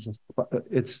went. This is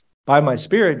it's by my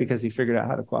spirit, because he figured out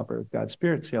how to cooperate with God's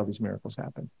spirit to see how these miracles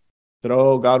happen. Said,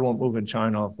 oh, God won't move in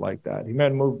China like that. He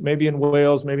might move maybe in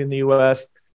Wales, maybe in the U.S.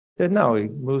 Said, no, he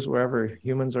moves wherever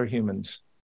humans are humans.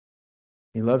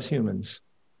 He loves humans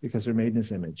because they're made in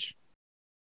his image.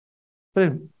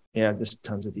 But yeah, there's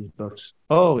tons of these books.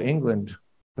 Oh, England,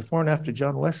 before and after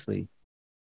John Wesley.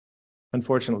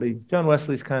 Unfortunately, John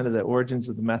Wesley's kind of the origins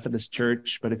of the Methodist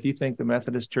Church, but if you think the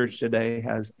Methodist Church today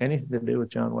has anything to do with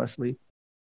John Wesley,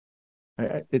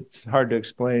 it's hard to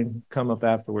explain. Come up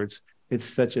afterwards. It's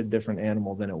such a different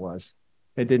animal than it was.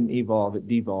 It didn't evolve, it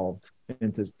devolved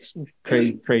into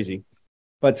crazy.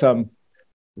 But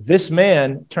this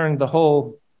man turned the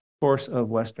whole course of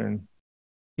Western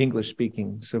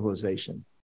English-speaking civilization.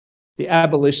 The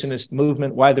abolitionist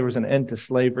movement, why there was an end to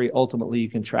slavery, ultimately you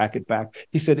can track it back.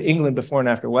 He said England before and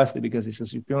after Wesley, because he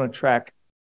says if you want to track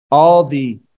all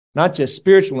the, not just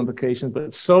spiritual implications,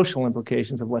 but social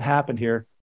implications of what happened here,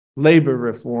 labor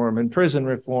reform and prison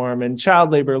reform and child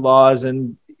labor laws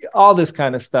and all this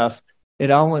kind of stuff,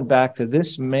 it all went back to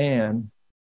this man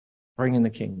bringing the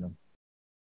kingdom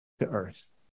to earth.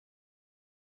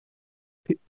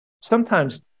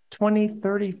 Sometimes 20,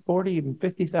 30, 40, even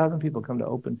 50,000 people come to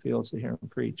open fields to hear him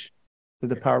preach. That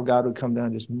the power of God would come down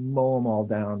and just mow them all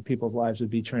down. People's lives would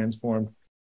be transformed.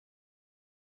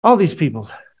 All these people.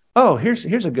 Oh, here's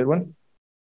a good one.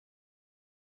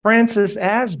 Francis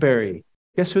Asbury.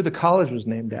 Guess who the college was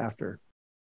named after?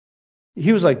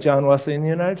 He was like John Wesley in the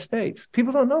United States.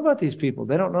 People don't know about these people.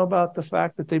 They don't know about the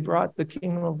fact that they brought the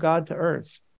kingdom of God to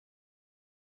earth.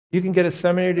 You can get a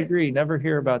seminary degree, never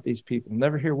hear about these people,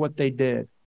 never hear what they did.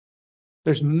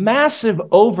 There's massive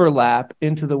overlap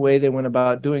into the way they went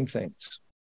about doing things.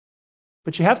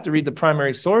 But you have to read the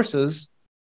primary sources,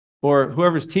 or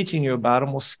whoever's teaching you about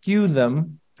them will skew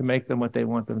them to make them what they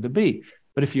want them to be.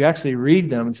 But if you actually read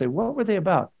them and say, what were they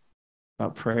about?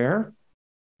 About prayer,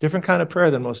 different kind of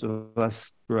prayer than most of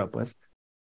us grew up with.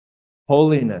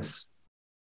 Holiness,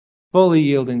 fully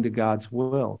yielding to God's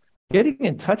will. Getting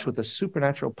in touch with the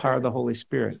supernatural power of the Holy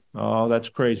Spirit. Oh, that's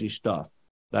crazy stuff.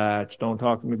 Don't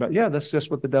talk to me about. Yeah, that's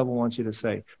just what the devil wants you to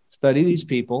say. Study these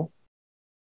people.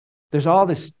 There's all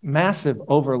this massive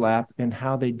overlap in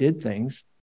how they did things,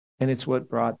 and it's what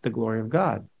brought the glory of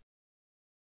God.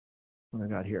 What I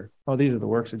got here? Oh, these are the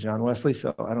works of John Wesley,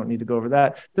 so I don't need to go over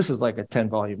that. This is like a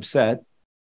 10-volume set.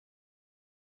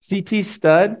 C.T.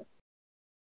 Studd,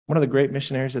 one of the great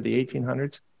missionaries of the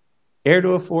 1800s, heir to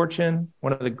a fortune,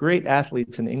 one of the great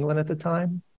athletes in England at the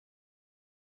time.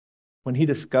 When he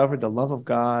discovered the love of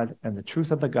God and the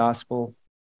truth of the gospel,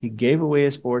 he gave away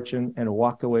his fortune and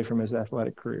walked away from his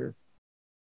athletic career.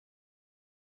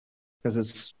 Because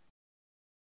it's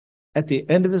at the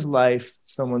end of his life,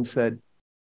 someone said,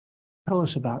 tell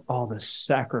us about all the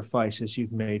sacrifices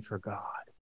you've made for God.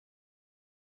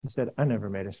 He said, I never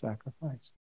made a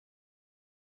sacrifice.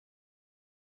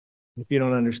 If you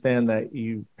don't understand that,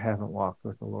 you haven't walked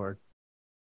with the Lord.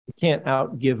 You can't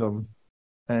outgive him.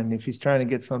 And if he's trying to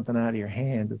get something out of your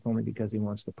hand, it's only because he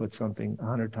wants to put something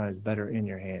 100 times better in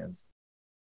your hands.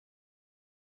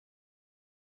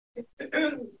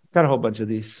 Got a whole bunch of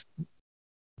these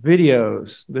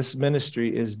videos. This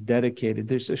ministry is dedicated.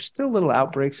 There's still little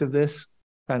outbreaks of this,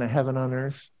 kind of heaven on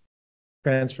earth,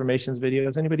 transformations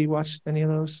videos. Anybody watched any of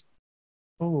those?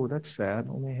 Oh, that's sad.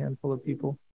 Only a handful of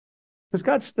people. Because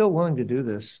God's still willing to do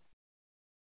this.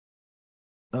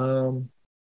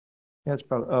 Yeah, it's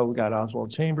probably, we got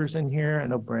Oswald Chambers in here. I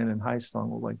know Brandon Heisong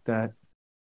will like that.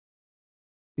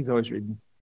 He's always reading.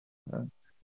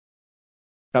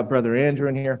 Got Brother Andrew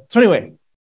in here. So anyway,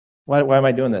 why am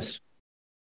I doing this?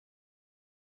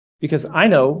 Because I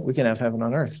know we can have heaven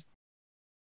on earth.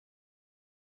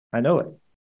 I know it.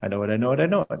 I know it.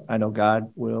 I know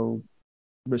God will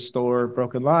restore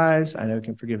broken lives. I know he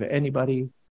can forgive anybody.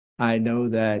 I know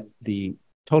that the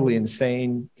totally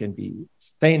insane can be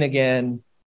sane again.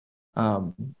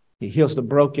 He heals the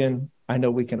broken. I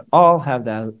know we can all have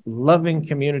that loving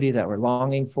community that we're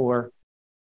longing for.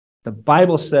 The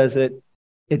Bible says it.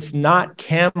 It's not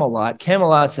Camelot.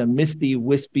 Camelot's a misty,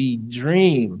 wispy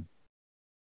dream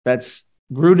that's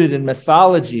rooted in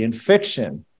mythology and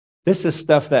fiction. This is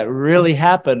stuff that really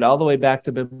happened all the way back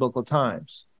to biblical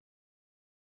times.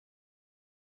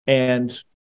 And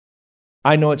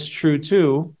I know it's true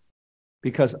too,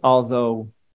 because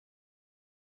although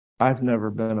I've never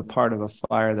been a part of a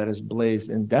fire that has blazed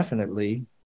indefinitely,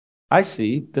 I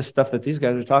see the stuff that these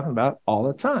guys are talking about all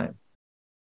the time.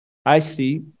 I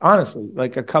see, honestly,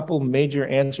 like a couple major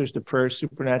answers to prayer,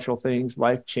 supernatural things,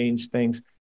 life change things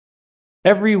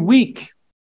every week,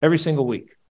 every single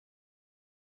week.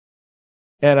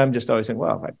 And I'm just always saying,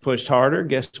 well, if I pushed harder,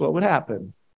 guess what would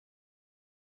happen?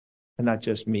 And not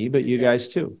just me, but you guys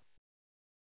too.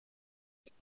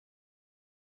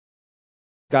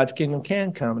 God's kingdom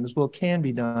can come and his will can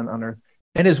be done on earth.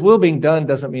 And his will being done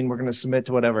doesn't mean we're going to submit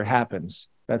to whatever happens.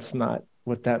 That's not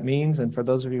what that means. And for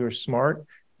those of you who are smart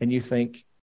and you think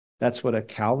that's what a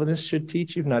Calvinist should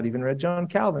teach, you've not even read John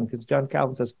Calvin, because John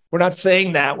Calvin says, we're not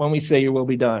saying that when we say your will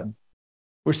be done.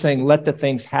 We're saying let the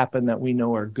things happen that we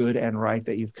know are good and right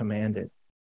that you've commanded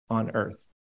on earth.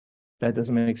 That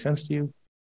doesn't make sense to you?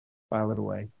 File it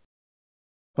away.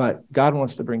 But God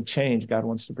wants to bring change. God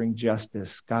wants to bring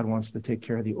justice. God wants to take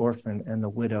care of the orphan and the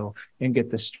widow and get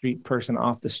the street person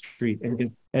off the street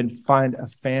and find a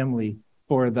family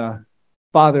for the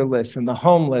fatherless and the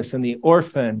homeless and the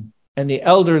orphan and the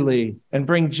elderly, and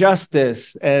bring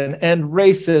justice and end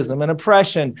racism and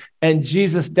oppression. And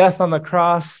Jesus' death on the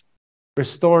cross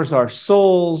restores our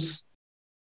souls.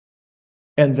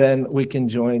 And then we can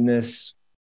join this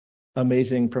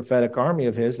amazing prophetic army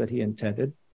of his that he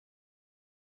intended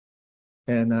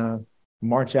and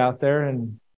march out there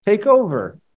and take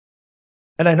over.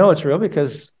 And I know it's real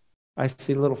because I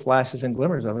see little flashes and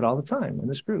glimmers of it all the time in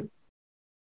this group.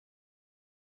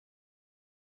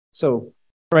 So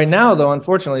right now, though,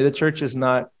 unfortunately, the church is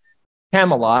not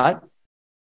Camelot.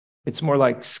 It's more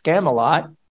like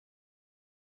Scamelot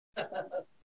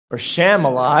or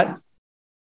Shamalot.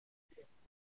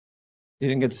 You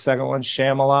didn't get the second one,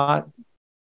 Shamalot?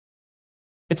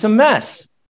 It's a mess.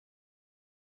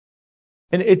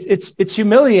 And it's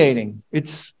humiliating.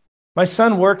 My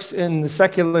son works in the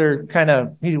secular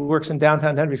he works in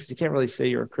downtown Denver, because you can't really say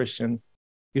you're a Christian.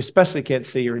 You especially can't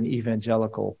say you're an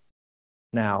evangelical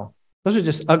now. Those are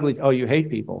just ugly. Oh, you hate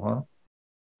people,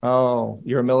 huh? Oh,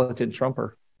 you're a militant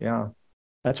Trumper. Yeah,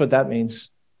 that's what that means.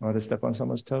 Oh, to step on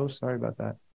someone's toes? Sorry about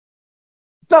that.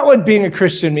 It's not what being a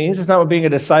Christian means. It's not what being a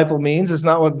disciple means. It's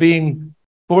not what being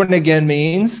born again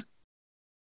means.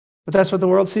 But that's what the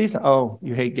world sees. Oh,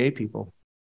 you hate gay people.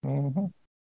 Mm-hmm.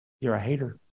 You're a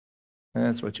hater. And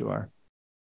that's what you are.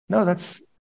 No,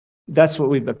 that's what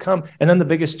we've become. And then the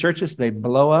biggest churches, they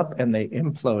blow up and they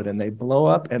implode, and they blow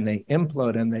up and they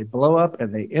implode, and they blow up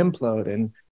and they implode.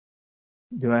 And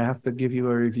do I have to give you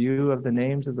a review of the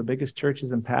names of the biggest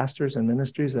churches and pastors and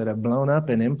ministries that have blown up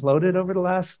and imploded over the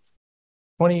last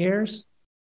 20 years?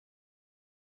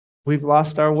 We've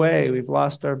lost our way. We've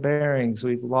lost our bearings.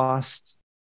 We've lost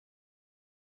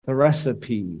the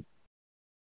recipe.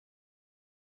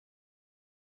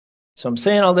 So I'm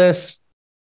saying all this.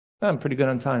 I'm pretty good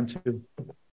on time too.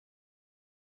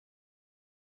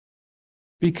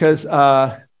 Because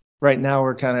right now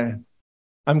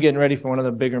I'm getting ready for one of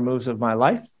the bigger moves of my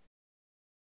life.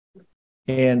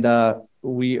 And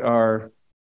we are,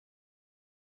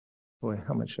 boy,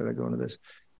 how much should I go into this?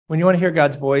 When you want to hear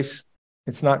God's voice,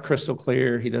 it's not crystal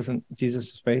clear.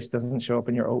 Jesus' face doesn't show up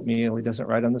in your oatmeal. He doesn't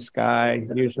write on the sky.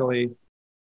 Usually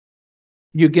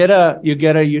you get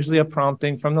usually a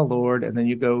prompting from the Lord, and then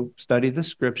you go study the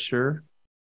scripture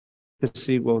to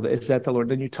see, well, is that the Lord?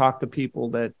 Then you talk to people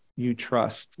that you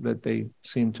trust, that they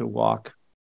seem to walk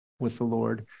with the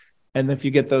Lord. And if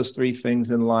you get those three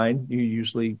things in line, you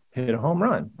usually hit a home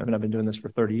run. I mean, I've been doing this for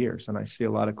 30 years, and I see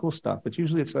a lot of cool stuff. But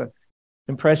usually it's an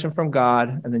impression from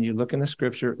God, and then you look in the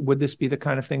scripture. Would this be the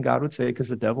kind of thing God would say? Because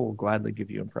the devil will gladly give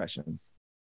you impressions,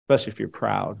 especially if you're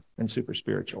proud and super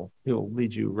spiritual. He'll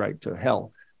lead you right to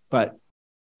hell. But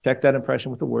check that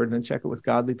impression with the word, and then check it with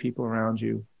godly people around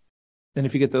you. And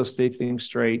if you get those three things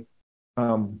straight,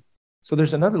 so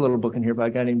there's another little book in here by a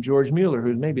guy named George Mueller,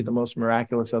 who's maybe the most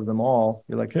miraculous of them all.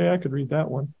 You're like, hey, I could read that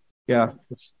one. Yeah,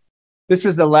 this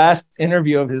is the last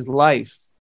interview of his life.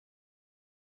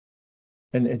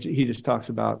 And he just talks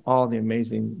about all the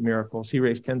amazing miracles. He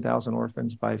raised 10,000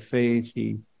 orphans by faith.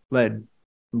 He led,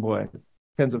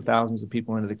 tens of thousands of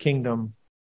people into the kingdom.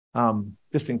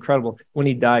 Just incredible. When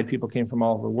he died, people came from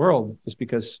all over the world just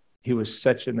because he was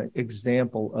such an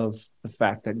example of the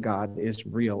fact that God is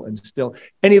real and still.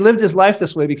 And he lived his life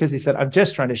this way because he said, I'm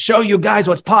just trying to show you guys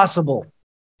what's possible. That's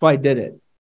why I did it.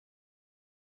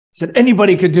 He said,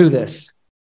 anybody could do this.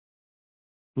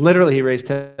 Literally, he raised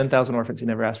 10,000 orphans. He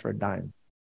never asked for a dime.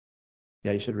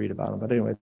 Yeah, you should read about him. But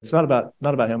anyway, it's not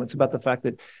about him. It's about the fact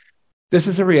that this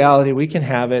is a reality. We can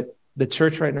have it. The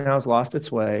church right now has lost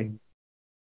its way.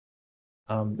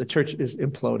 The church is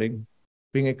imploding.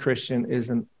 Being a Christian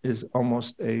is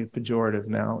almost a pejorative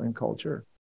now in culture.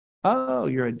 Oh,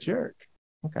 you're a jerk.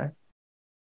 Okay.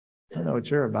 I know what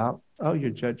you're about. Oh,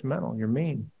 you're judgmental. You're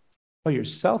mean. Oh, you're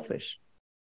selfish.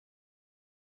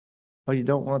 Oh, you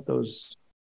don't want those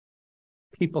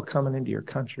people coming into your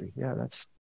country. Yeah, that's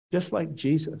just like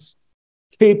Jesus.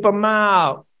 Keep them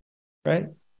out, right?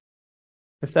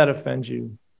 If that offends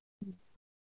you,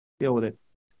 deal with it.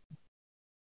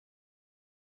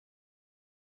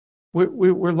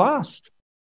 We're lost.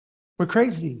 We're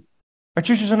crazy. Our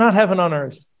churches are not heaven on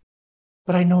earth,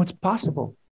 but I know it's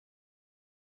possible.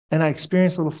 And I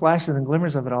experience little flashes and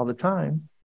glimmers of it all the time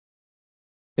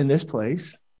in this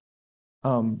place.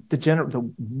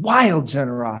 The wild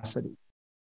generosity,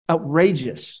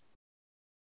 outrageous.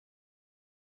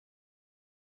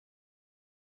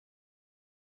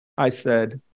 I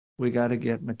said, we got to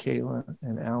get Michaela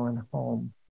and Alan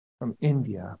home from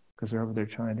India because they're over there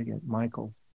trying to get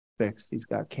Michael fixed. He's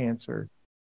got cancer.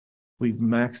 We've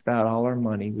maxed out all our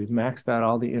money. We've maxed out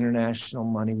all the international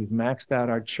money. We've maxed out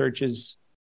our church's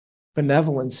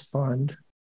benevolence fund.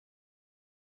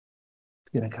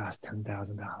 It's going to cost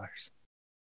 $10,000. I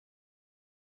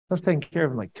was taking care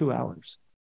of him like 2 hours.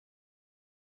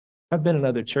 I've been in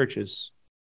other churches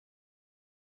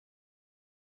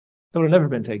that would have never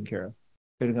been taken care of.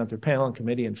 They'd have gone through panel and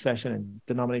committee and session and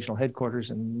denominational headquarters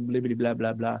and blah,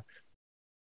 blah, blah.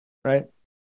 Right?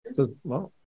 So,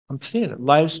 well, I'm seeing it.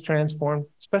 Lives transformed,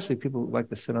 especially people who like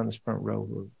to sit on this front row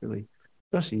who are really,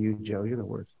 especially you, Joe, you're the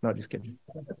worst. No, just kidding.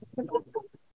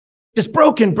 Just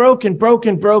broken,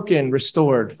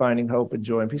 restored, finding hope and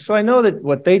joy and peace. So I know that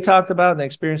what they talked about and they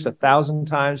experienced 1,000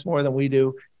 times more than we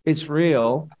do, it's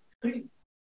real.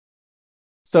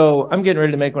 So I'm getting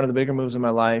ready to make one of the bigger moves in my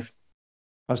life.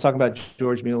 I was talking about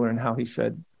George Mueller and how he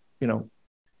said,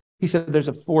 there's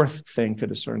a fourth thing to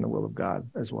discern the will of God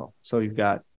as well. So you've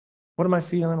got, what am I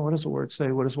feeling? What does the word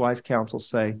say? What does wise counsel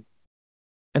say?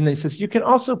 And then he says, you can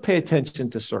also pay attention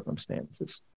to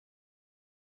circumstances.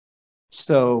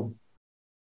 So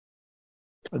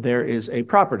there is a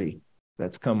property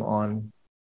that's come on.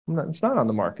 It's not on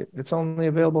the market. It's only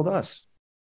available to us,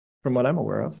 from what I'm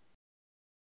aware of.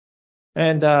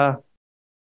 And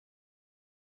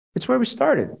it's where we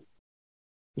started.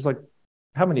 There's like,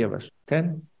 how many of us?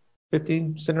 10,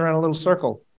 15, sitting around a little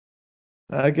circle.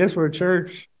 I guess we're a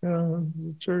church.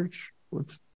 Church.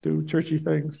 Let's do churchy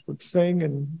things. Let's sing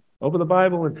and open the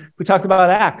Bible. And we talked about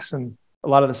Acts and a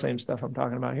lot of the same stuff I'm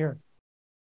talking about here.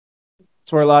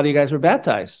 It's where a lot of you guys were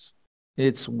baptized.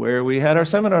 It's where we had our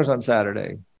seminars on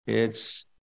Saturday.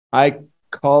 I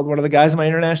called one of the guys on my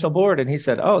international board and he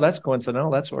said, oh, that's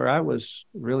coincidental. That's where I was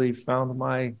really found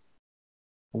my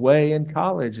way in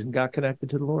college and got connected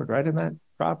to the Lord, right in that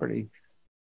property.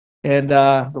 And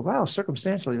wow,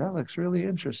 circumstantially, that looks really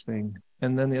interesting.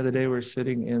 And then the other day, we're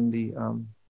sitting in the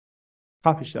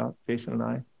coffee shop, Jason and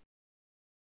I,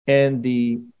 and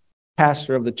the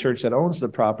pastor of the church that owns the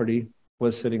property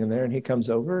was sitting in there, and he comes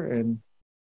over, and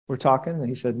we're talking, and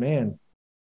he said, man,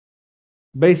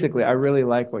 basically, I really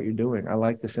like what you're doing. I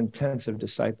like this intensive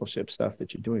discipleship stuff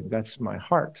that you're doing. That's my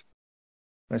heart.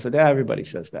 And I said, yeah, everybody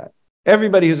says that.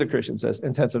 Everybody who's a Christian says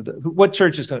intensive. What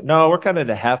church is going to? No, we're kind of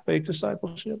into half-baked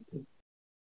discipleship.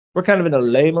 We're kind of into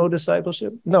lame-o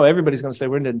discipleship. No, everybody's going to say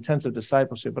we're into intensive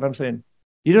discipleship. But I'm saying,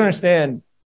 you don't understand,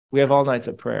 we have all nights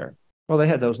of prayer. Well, they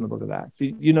had those in the book of Acts.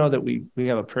 You know that we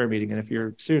have a prayer meeting, and if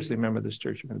you're seriously a member of this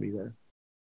church, you're going to be there.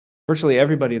 Virtually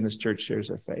everybody in this church shares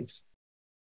their faith.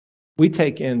 We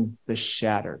take in the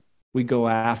shattered. We go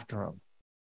after them.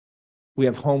 We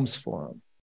have homes for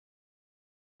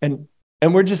them.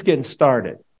 And we're just getting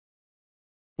started.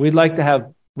 We've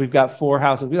got 4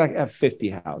 houses. We'd like to have 50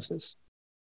 houses.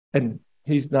 And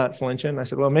he's not flinching. I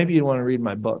said, well, maybe you want to read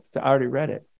my book. I already read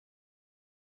it.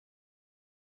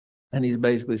 And he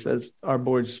basically says, our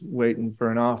board's waiting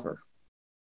for an offer.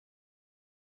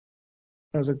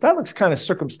 I was like, that looks kind of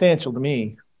circumstantial to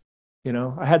me.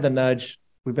 I had the nudge.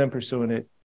 We've been pursuing it.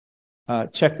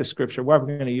 Check the scripture. Why are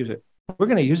we going to use it? We're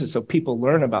going to use it so people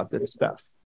learn about this stuff.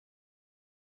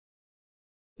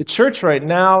 The church right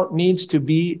now needs to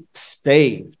be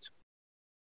saved.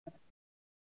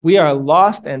 We are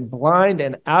lost and blind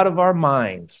and out of our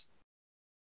minds.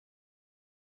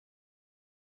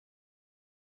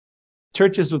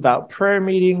 Churches without prayer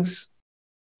meetings.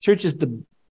 Churches,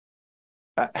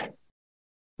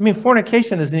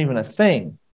 fornication isn't even a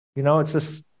thing. It's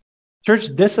just church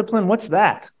discipline. What's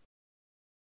that?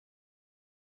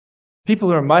 People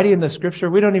who are mighty in the scripture,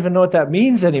 we don't even know what that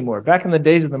means anymore. Back in the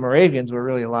days of the Moravians, where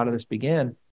really a lot of this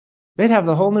began, they'd have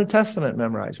the whole New Testament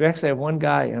memorized. We actually have one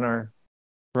guy in our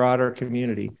broader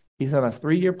community. He's on a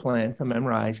 3-year plan to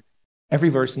memorize every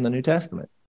verse in the New Testament.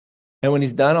 And when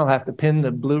he's done, I'll have to pin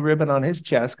the blue ribbon on his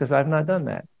chest because I've not done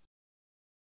that.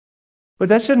 But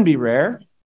that shouldn't be rare.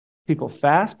 People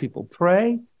fast, people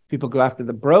pray, people go after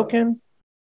the broken.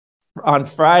 On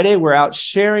Friday, we're out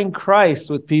sharing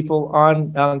Christ with people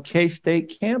on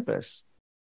K-State campus.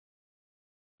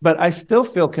 But I still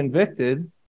feel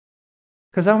convicted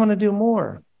because I want to do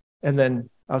more. And then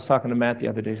I was talking to Matt the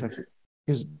other day.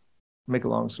 He's make a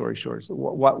long story short. So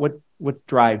what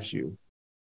drives you?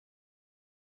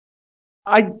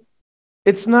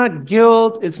 It's not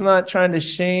guilt. It's not trying to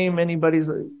shame anybody's.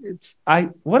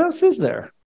 What else is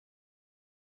there?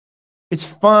 It's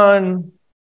fun.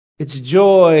 It's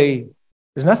joy.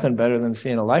 There's nothing better than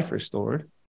seeing a life restored,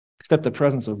 except the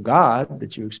presence of God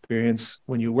that you experience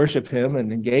when you worship him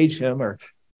and engage him or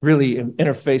really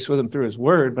interface with him through his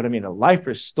word. But I mean, a life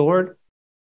restored,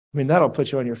 I mean, that'll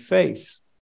put you on your face.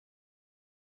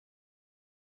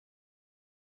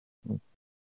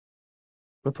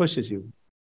 What pushes you?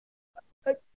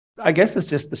 I guess it's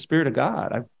just the Spirit of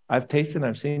God. I've tasted,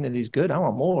 I've seen that he's good. I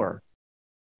want more.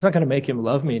 It's not going to make him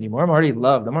love me anymore. I'm already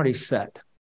loved. I'm already set.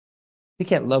 He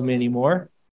can't love me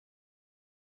anymore.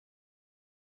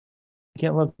 He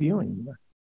can't love you anymore.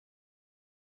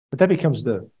 But that becomes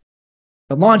the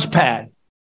launch pad,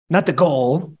 not the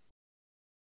goal.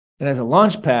 And as a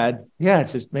launch pad, it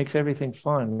just makes everything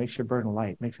fun, makes your burden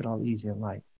light, makes it all easy and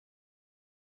light.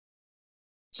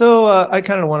 So I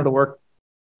kind of wanted to work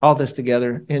all this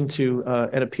together into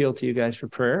an appeal to you guys for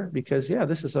prayer because,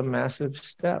 this is a massive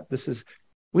step.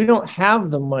 We don't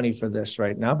have the money for this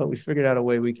right now, but we figured out a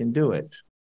way we can do it.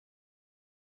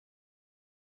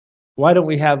 Why don't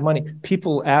we have money?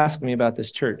 People ask me about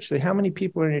this church. Say, how many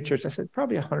people are in your church? I said,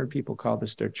 probably 100 people call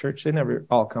this their church. They never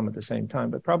all come at the same time,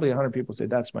 but probably 100 people say,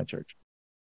 that's my church.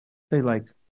 They like,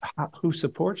 who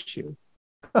supports you?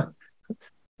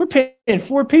 We're paying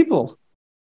 4 people.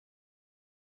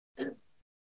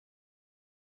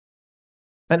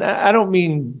 And I don't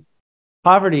mean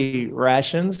poverty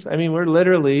rations. I mean,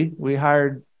 we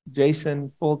hired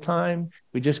Jason full-time.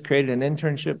 We just created an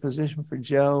internship position for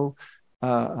Joe.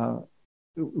 The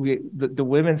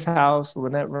women's house,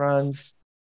 Lynette runs,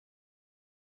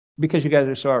 because you guys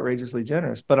are so outrageously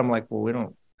generous. But I'm like, well, we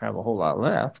don't have a whole lot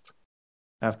left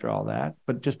after all that.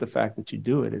 But just the fact that you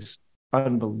do it is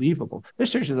unbelievable.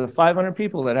 This church is of 500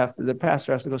 people the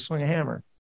pastor has to go swing a hammer.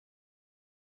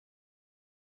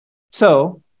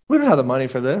 So we don't have the money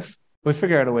for this. We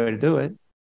figure out a way to do it.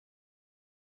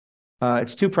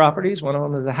 It's 2 properties. One of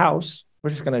them is a house. We're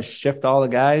just going to shift all the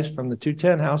guys from the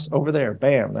 210 house over there.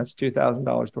 Bam, that's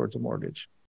 $2,000 towards a mortgage.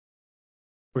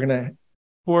 We're going to,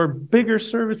 for bigger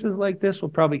services like this, we'll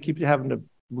probably keep you having to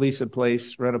lease a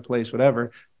place, rent a place,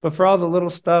 whatever. But for all the little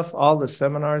stuff, all the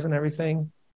seminars and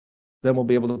everything, then we'll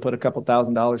be able to put a couple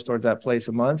 $1,000s towards that place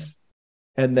a month.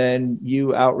 And then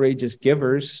you outrageous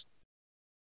givers,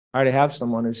 I already have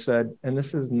someone who said, and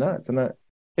this is nuts. And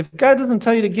if God doesn't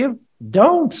tell you to give,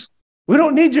 don't. We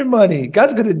don't need your money.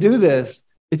 God's going to do this.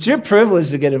 It's your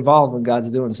privilege to get involved when God's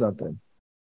doing something.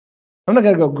 I'm not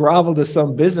going to go grovel to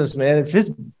some businessman.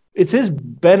 It's his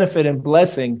benefit and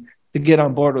blessing to get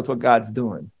on board with what God's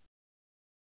doing.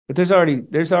 But there's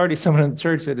already someone in the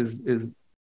church that is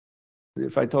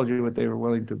if I told you what they were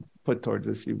willing to put towards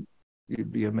this,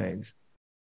 you'd be amazed.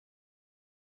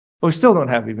 But we still don't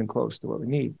have even close to what we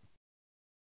need.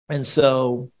 And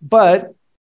so, but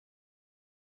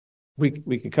we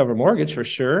could cover mortgage for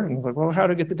sure. And we're like, well, how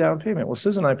to get the down payment? Well,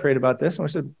 Susan and I prayed about this, and we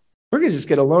said, we're going to just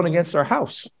get a loan against our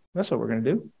house. That's what we're going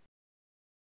to do.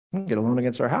 We can get a loan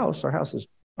against our house. Our house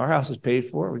is paid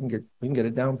for. We can get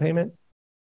a down payment.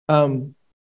 I'm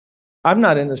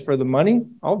not in this for the money.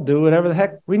 I'll do whatever the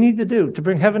heck we need to do to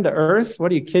bring heaven to earth.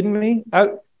 What, are you kidding me? I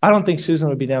don't think Susan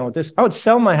would be down with this. I would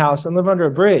sell my house and live under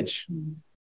a bridge.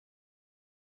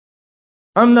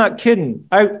 I'm not kidding.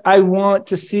 I want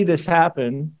to see this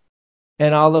happen,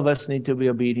 and all of us need to be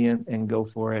obedient and go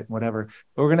for it, whatever.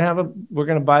 But we're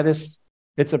going to buy this.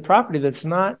 It's a property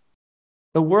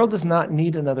the world does not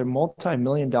need another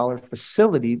multi-million-dollar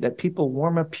facility that people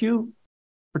warm a pew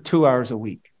for 2 hours a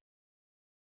week.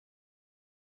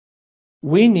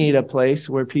 We need a place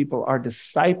where people are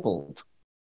discipled,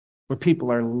 where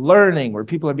people are learning, where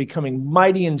people are becoming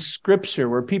mighty in Scripture,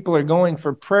 where people are going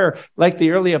for prayer like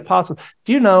the early apostles.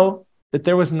 Do you know that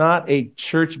there was not a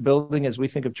church building, as we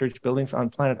think of church buildings, on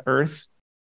planet Earth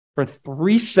for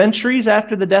 3 centuries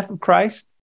after the death of Christ?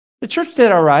 The church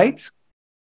did all right.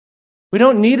 We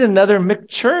don't need another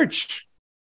McChurch.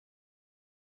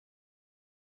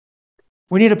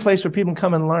 We need a place where people can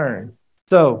come and learn.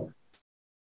 So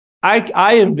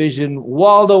I envision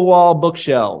wall-to-wall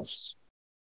bookshelves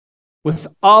with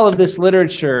all of this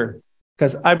literature,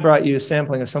 because I brought you a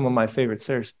sampling of some of my favorites.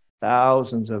 There's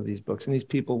thousands of these books, and these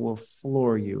people will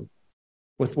floor you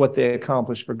with what they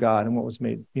accomplished for God and what was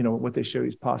made, what they show you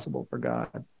is possible for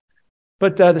God.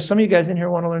 But there's some of you guys in here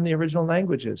want to learn the original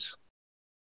languages.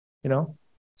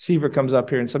 Seaver comes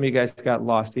up here, and some of you guys got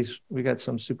lost. We got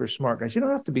some super smart guys. You don't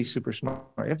have to be super smart.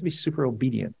 You have to be super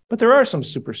obedient. But there are some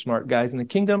super smart guys in the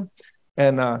kingdom.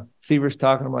 And Seaver's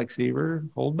talking. I'm like, Seaver,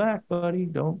 hold back, buddy.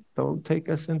 Don't take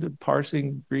us into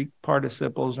parsing Greek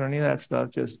participles or any of that stuff.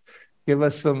 Just give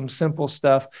us some simple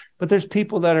stuff. But there's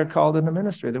people that are called into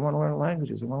ministry. They want to learn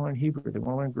languages. They want to learn Hebrew. They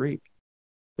want to learn Greek.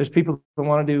 There's people that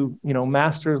want to do,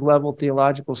 master's level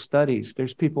theological studies.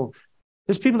 There's people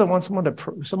that want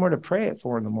somewhere to pray it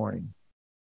for in the morning.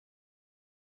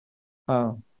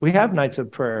 We have nights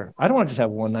of prayer. I don't want to just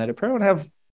have one night of prayer. I want to have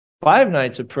 5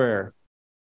 nights of prayer,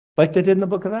 like they did in the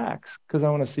book of Acts, because I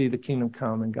want to see the kingdom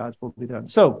come and God's will be done.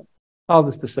 So, all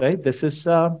this to say, this is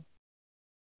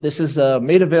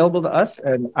made available to us,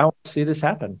 and I want to see this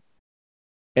happen.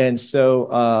 And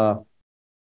so,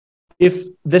 if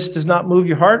this does not move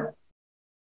your heart,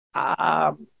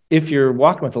 if you're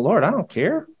walking with the Lord, I don't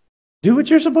care. Do what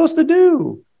you're supposed to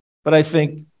do. But I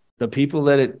think the people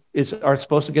that are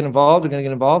supposed to get involved are going to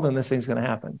get involved, and this thing's going to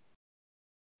happen.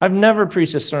 I've never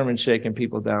preached a sermon shaking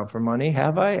people down for money.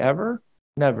 Have I ever?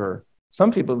 Never.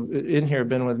 Some people in here have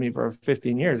been with me for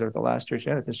 15 years or the last church.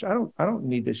 I don't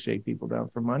need to shake people down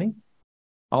for money.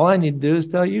 All I need to do is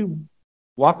tell you,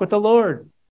 walk with the Lord.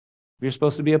 If you're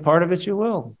supposed to be a part of it, you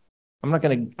will. I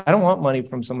don't want money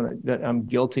from someone that I'm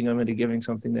guilting them into giving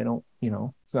something they don't,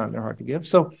 it's not in their heart to give.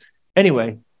 So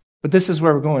anyway, but this is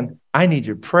where we're going. I need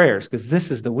your prayers, because this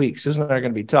is the week. Susan and I are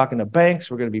going to be talking to banks.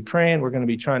 We're going to be praying. We're going to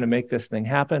be trying to make this thing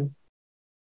happen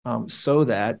so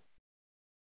that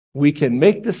we can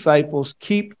make disciples,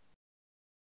 keep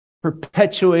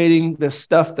perpetuating the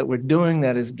stuff that we're doing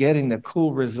that is getting the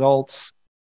cool results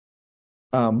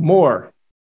more,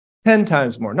 10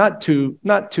 times more, not two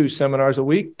seminars a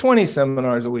week, 20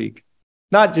 seminars a week,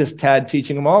 not just Tad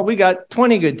teaching them all. We got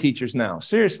 20 good teachers now.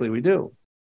 Seriously, we do.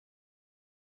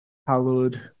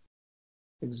 Hallowed,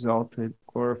 exalted,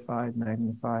 glorified,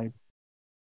 magnified,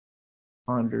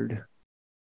 honored,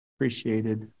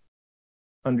 appreciated,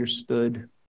 understood,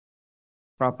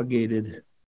 propagated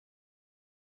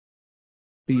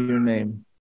be your name.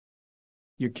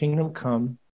 Your kingdom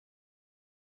come,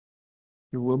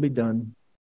 your will be done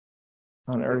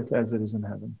on earth as it is in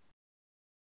heaven.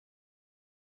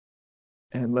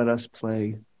 And let us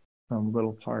play some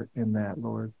little part in that,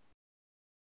 Lord.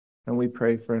 And we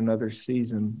pray for another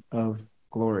season of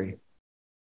glory.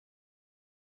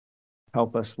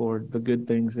 Help us, Lord, the good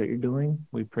things that you're doing.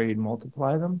 We pray you'd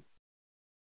multiply them.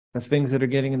 The things that are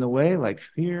getting in the way, like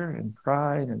fear and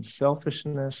pride and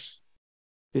selfishness,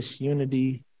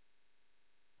 disunity,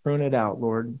 prune it out,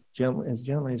 Lord, as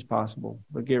gently as possible.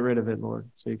 But get rid of it, Lord,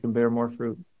 so you can bear more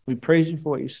fruit. We praise you for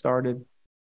what you started.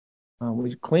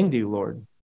 We cling to you, Lord,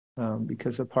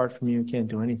 because apart from you, we can't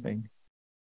do anything.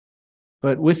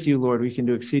 But with you, Lord, we can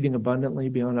do exceeding abundantly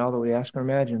beyond all that we ask or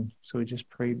imagine. So we just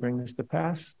pray, bring this to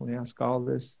pass. We ask all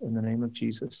this in the name of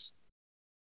Jesus.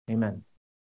 Amen.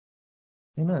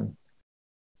 Amen.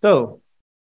 So